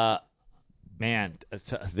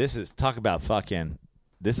 This is talk about fucking.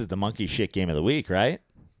 This is the monkey shit game of the week, right?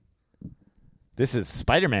 This is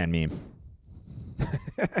Spider-Man meme.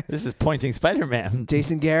 This is pointing Spider-Man.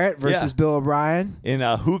 Jason Garrett versus Bill O'Brien in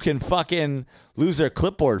who can fucking lose their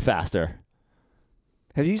clipboard faster.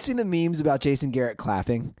 Have you seen the memes about Jason Garrett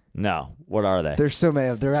clapping? No. What are they? There's so many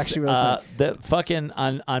of them. They're actually really funny. The fucking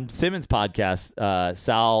on Simmons' podcast,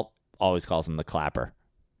 Sal always calls him the clapper.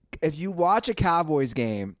 If you watch a Cowboys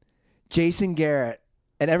game, Jason Garrett,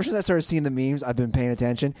 and ever since I started seeing the memes, I've been paying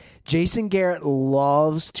attention. Jason Garrett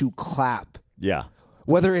loves to clap. Yeah.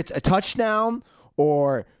 Whether it's a touchdown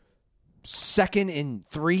or 2nd and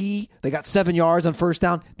 3, they got 7 yards on first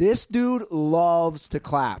down. This dude loves to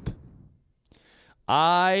clap.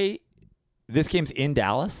 This game's in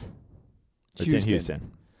Dallas? It's in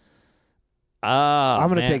Houston. I'm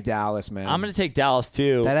going to take Dallas, man. I'm going to take Dallas,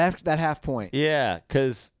 too. That half point. Yeah,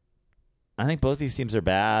 because I think both these teams are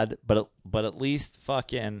bad, but at least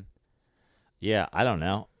fucking, yeah, I don't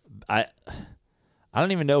know. I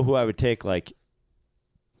don't even know who I would take, like,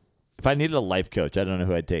 if I needed a life coach, I don't know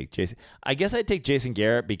who I'd take. I guess I'd take Jason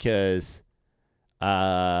Garrett because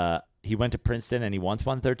he went to Princeton and he once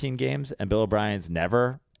won 13 games, and Bill O'Brien's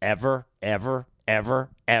never, ever, ever, ever,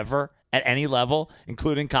 ever at any level,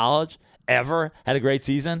 including college, ever had a great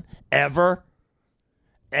season? Ever?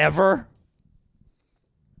 The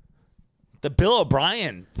Bill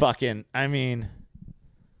O'Brien fucking, I mean.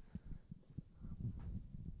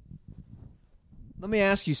 Let me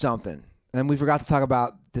ask you something. And we forgot to talk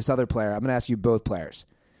about this other player. I'm going to ask you both players.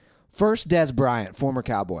 First, Dez Bryant, former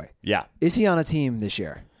Cowboy. Yeah. Is he on a team this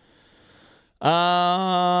year?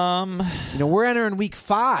 We're entering week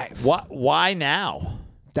 5. Why now?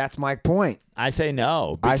 That's my point. I say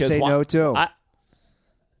no. I say no, too.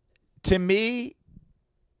 To me,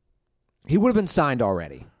 he would have been signed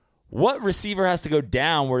already. What receiver has to go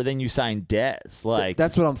down where then you sign Dez? Like,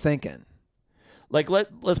 that's what I'm thinking. Like,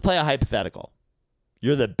 let's play a hypothetical.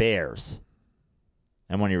 You're the Bears,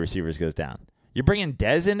 and one of your receivers goes down. You're bringing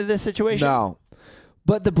Dez into this situation? No.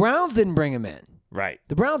 But the Browns didn't bring him in. Right.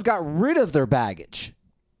 The Browns got rid of their baggage.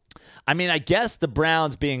 I mean, I guess the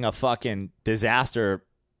Browns being a fucking disaster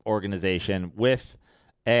organization with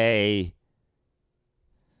having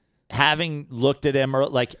looked at him, or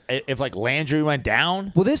like if like Landry went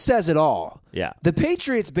down. Well, this says it all. Yeah. The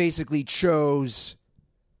Patriots basically chose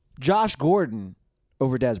Josh Gordon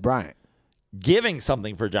over Dez Bryant. Giving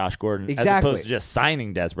something for Josh Gordon as opposed to just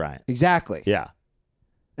signing Dez Bryant. Exactly. Yeah.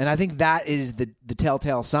 And I think that is the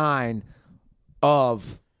telltale sign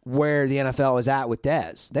of where the NFL is at with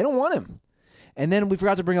Dez. They don't want him. And then we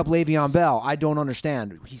forgot to bring up Le'Veon Bell. I don't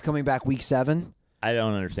understand. He's coming back week 7. I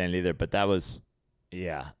don't understand either, but that was,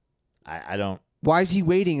 yeah. I don't. Why is he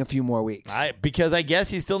waiting a few more weeks? Because I guess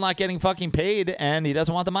he's still not getting fucking paid, and he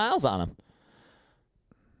doesn't want the miles on him.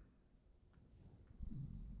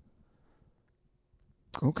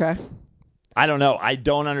 Okay. I don't know. I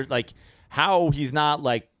don't like how he's not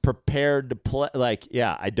like prepared to play. Like,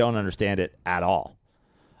 yeah, I don't understand it at all.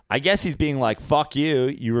 I guess he's being like, "Fuck you!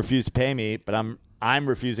 You refuse to pay me," but I'm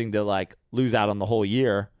refusing to like lose out on the whole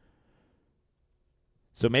year.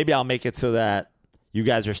 So maybe I'll make it so that you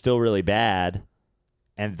guys are still really bad,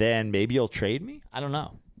 and then maybe you'll trade me. I don't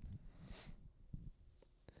know.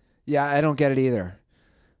 Yeah, I don't get it either.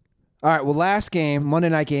 All right, well, last game, Monday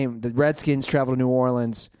night game, the Redskins travel to New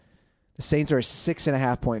Orleans. The Saints are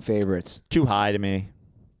 6.5-point favorites. Too high to me.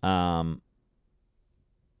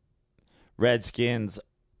 Redskins,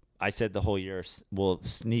 I said the whole year, will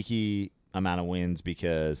sneaky amount of wins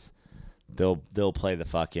because they'll play the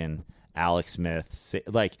fucking Alex Smith.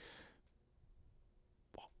 Like,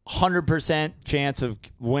 100% chance of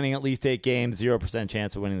winning at least 8 games, 0%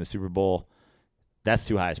 chance of winning the Super Bowl. That's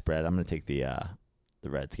too high a spread. I'm going to take the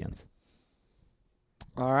Redskins.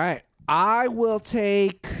 All right. I will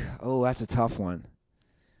take... Oh, that's a tough one.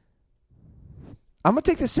 I'm going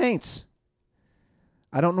to take the Saints.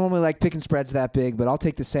 I don't normally like picking spreads that big, but I'll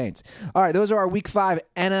take the Saints. All right, those are our Week 5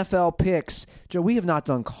 NFL picks. Joe, we have not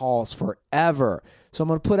done calls forever, so I'm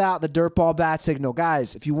going to put out the dirtball bat signal.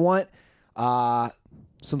 Guys, if you want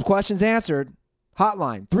some questions answered,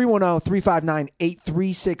 hotline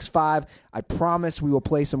 310-359-8365. I promise we will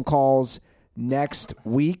play some calls next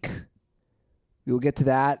week. We will get to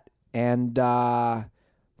that. And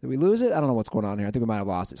did we lose it? I don't know what's going on here. I think we might have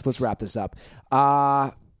lost it. So let's wrap this up.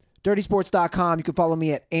 DirtySports.com. You can follow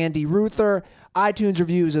me at Andy Ruther. iTunes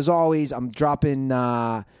reviews, as always. I'm dropping.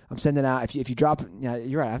 I'm sending out. If you drop, yeah,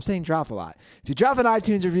 you're right. I'm saying drop a lot. If you drop an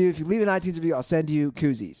iTunes review, if you leave an iTunes review, I'll send you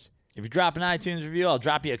koozies. If you drop an iTunes review, I'll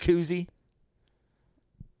drop you a koozie.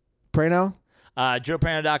 Prano?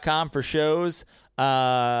 JoePrano.com for shows.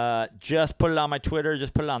 Just put it on my Twitter.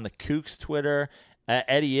 Just put it on the Kooks Twitter.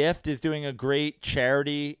 Eddie Ift is doing a great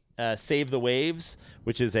charity, Save the Waves,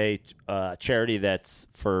 which is a charity that's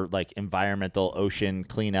for like environmental, ocean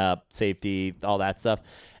cleanup, safety, all that stuff.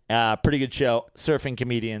 Pretty good show. Surfing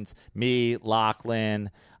comedians, me,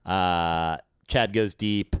 Lachlan, Chad Goes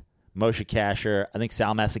Deep, Moshe Kasher. I think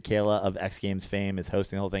Sal Masekela of X Games fame is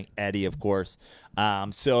hosting the whole thing. Eddie, of course.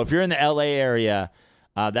 So if you're in the LA area,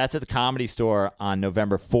 that's at the Comedy Store on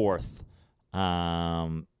November 4th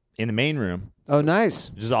in the main room. Oh,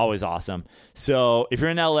 nice. Which is always awesome. So if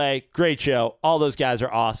you're in LA, great show. All those guys are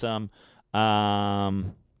awesome. So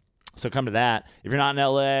come to that. If you're not in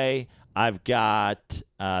LA, I've got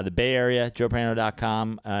the Bay Area,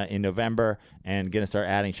 JoePrano.com in November, and going to start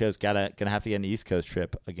adding shows. Gonna have to get an East Coast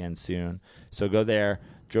trip again soon. So go there.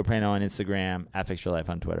 Joe Prano on Instagram, at Fix Your Life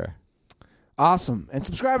on Twitter. Awesome. And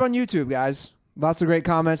subscribe on YouTube, guys. Lots of great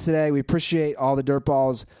comments today. We appreciate all the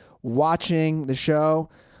dirtballs watching the show.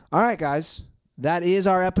 All right, guys. That is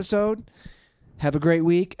our episode. Have a great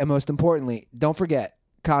week. And most importantly, don't forget,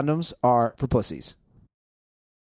 condoms are for pussies.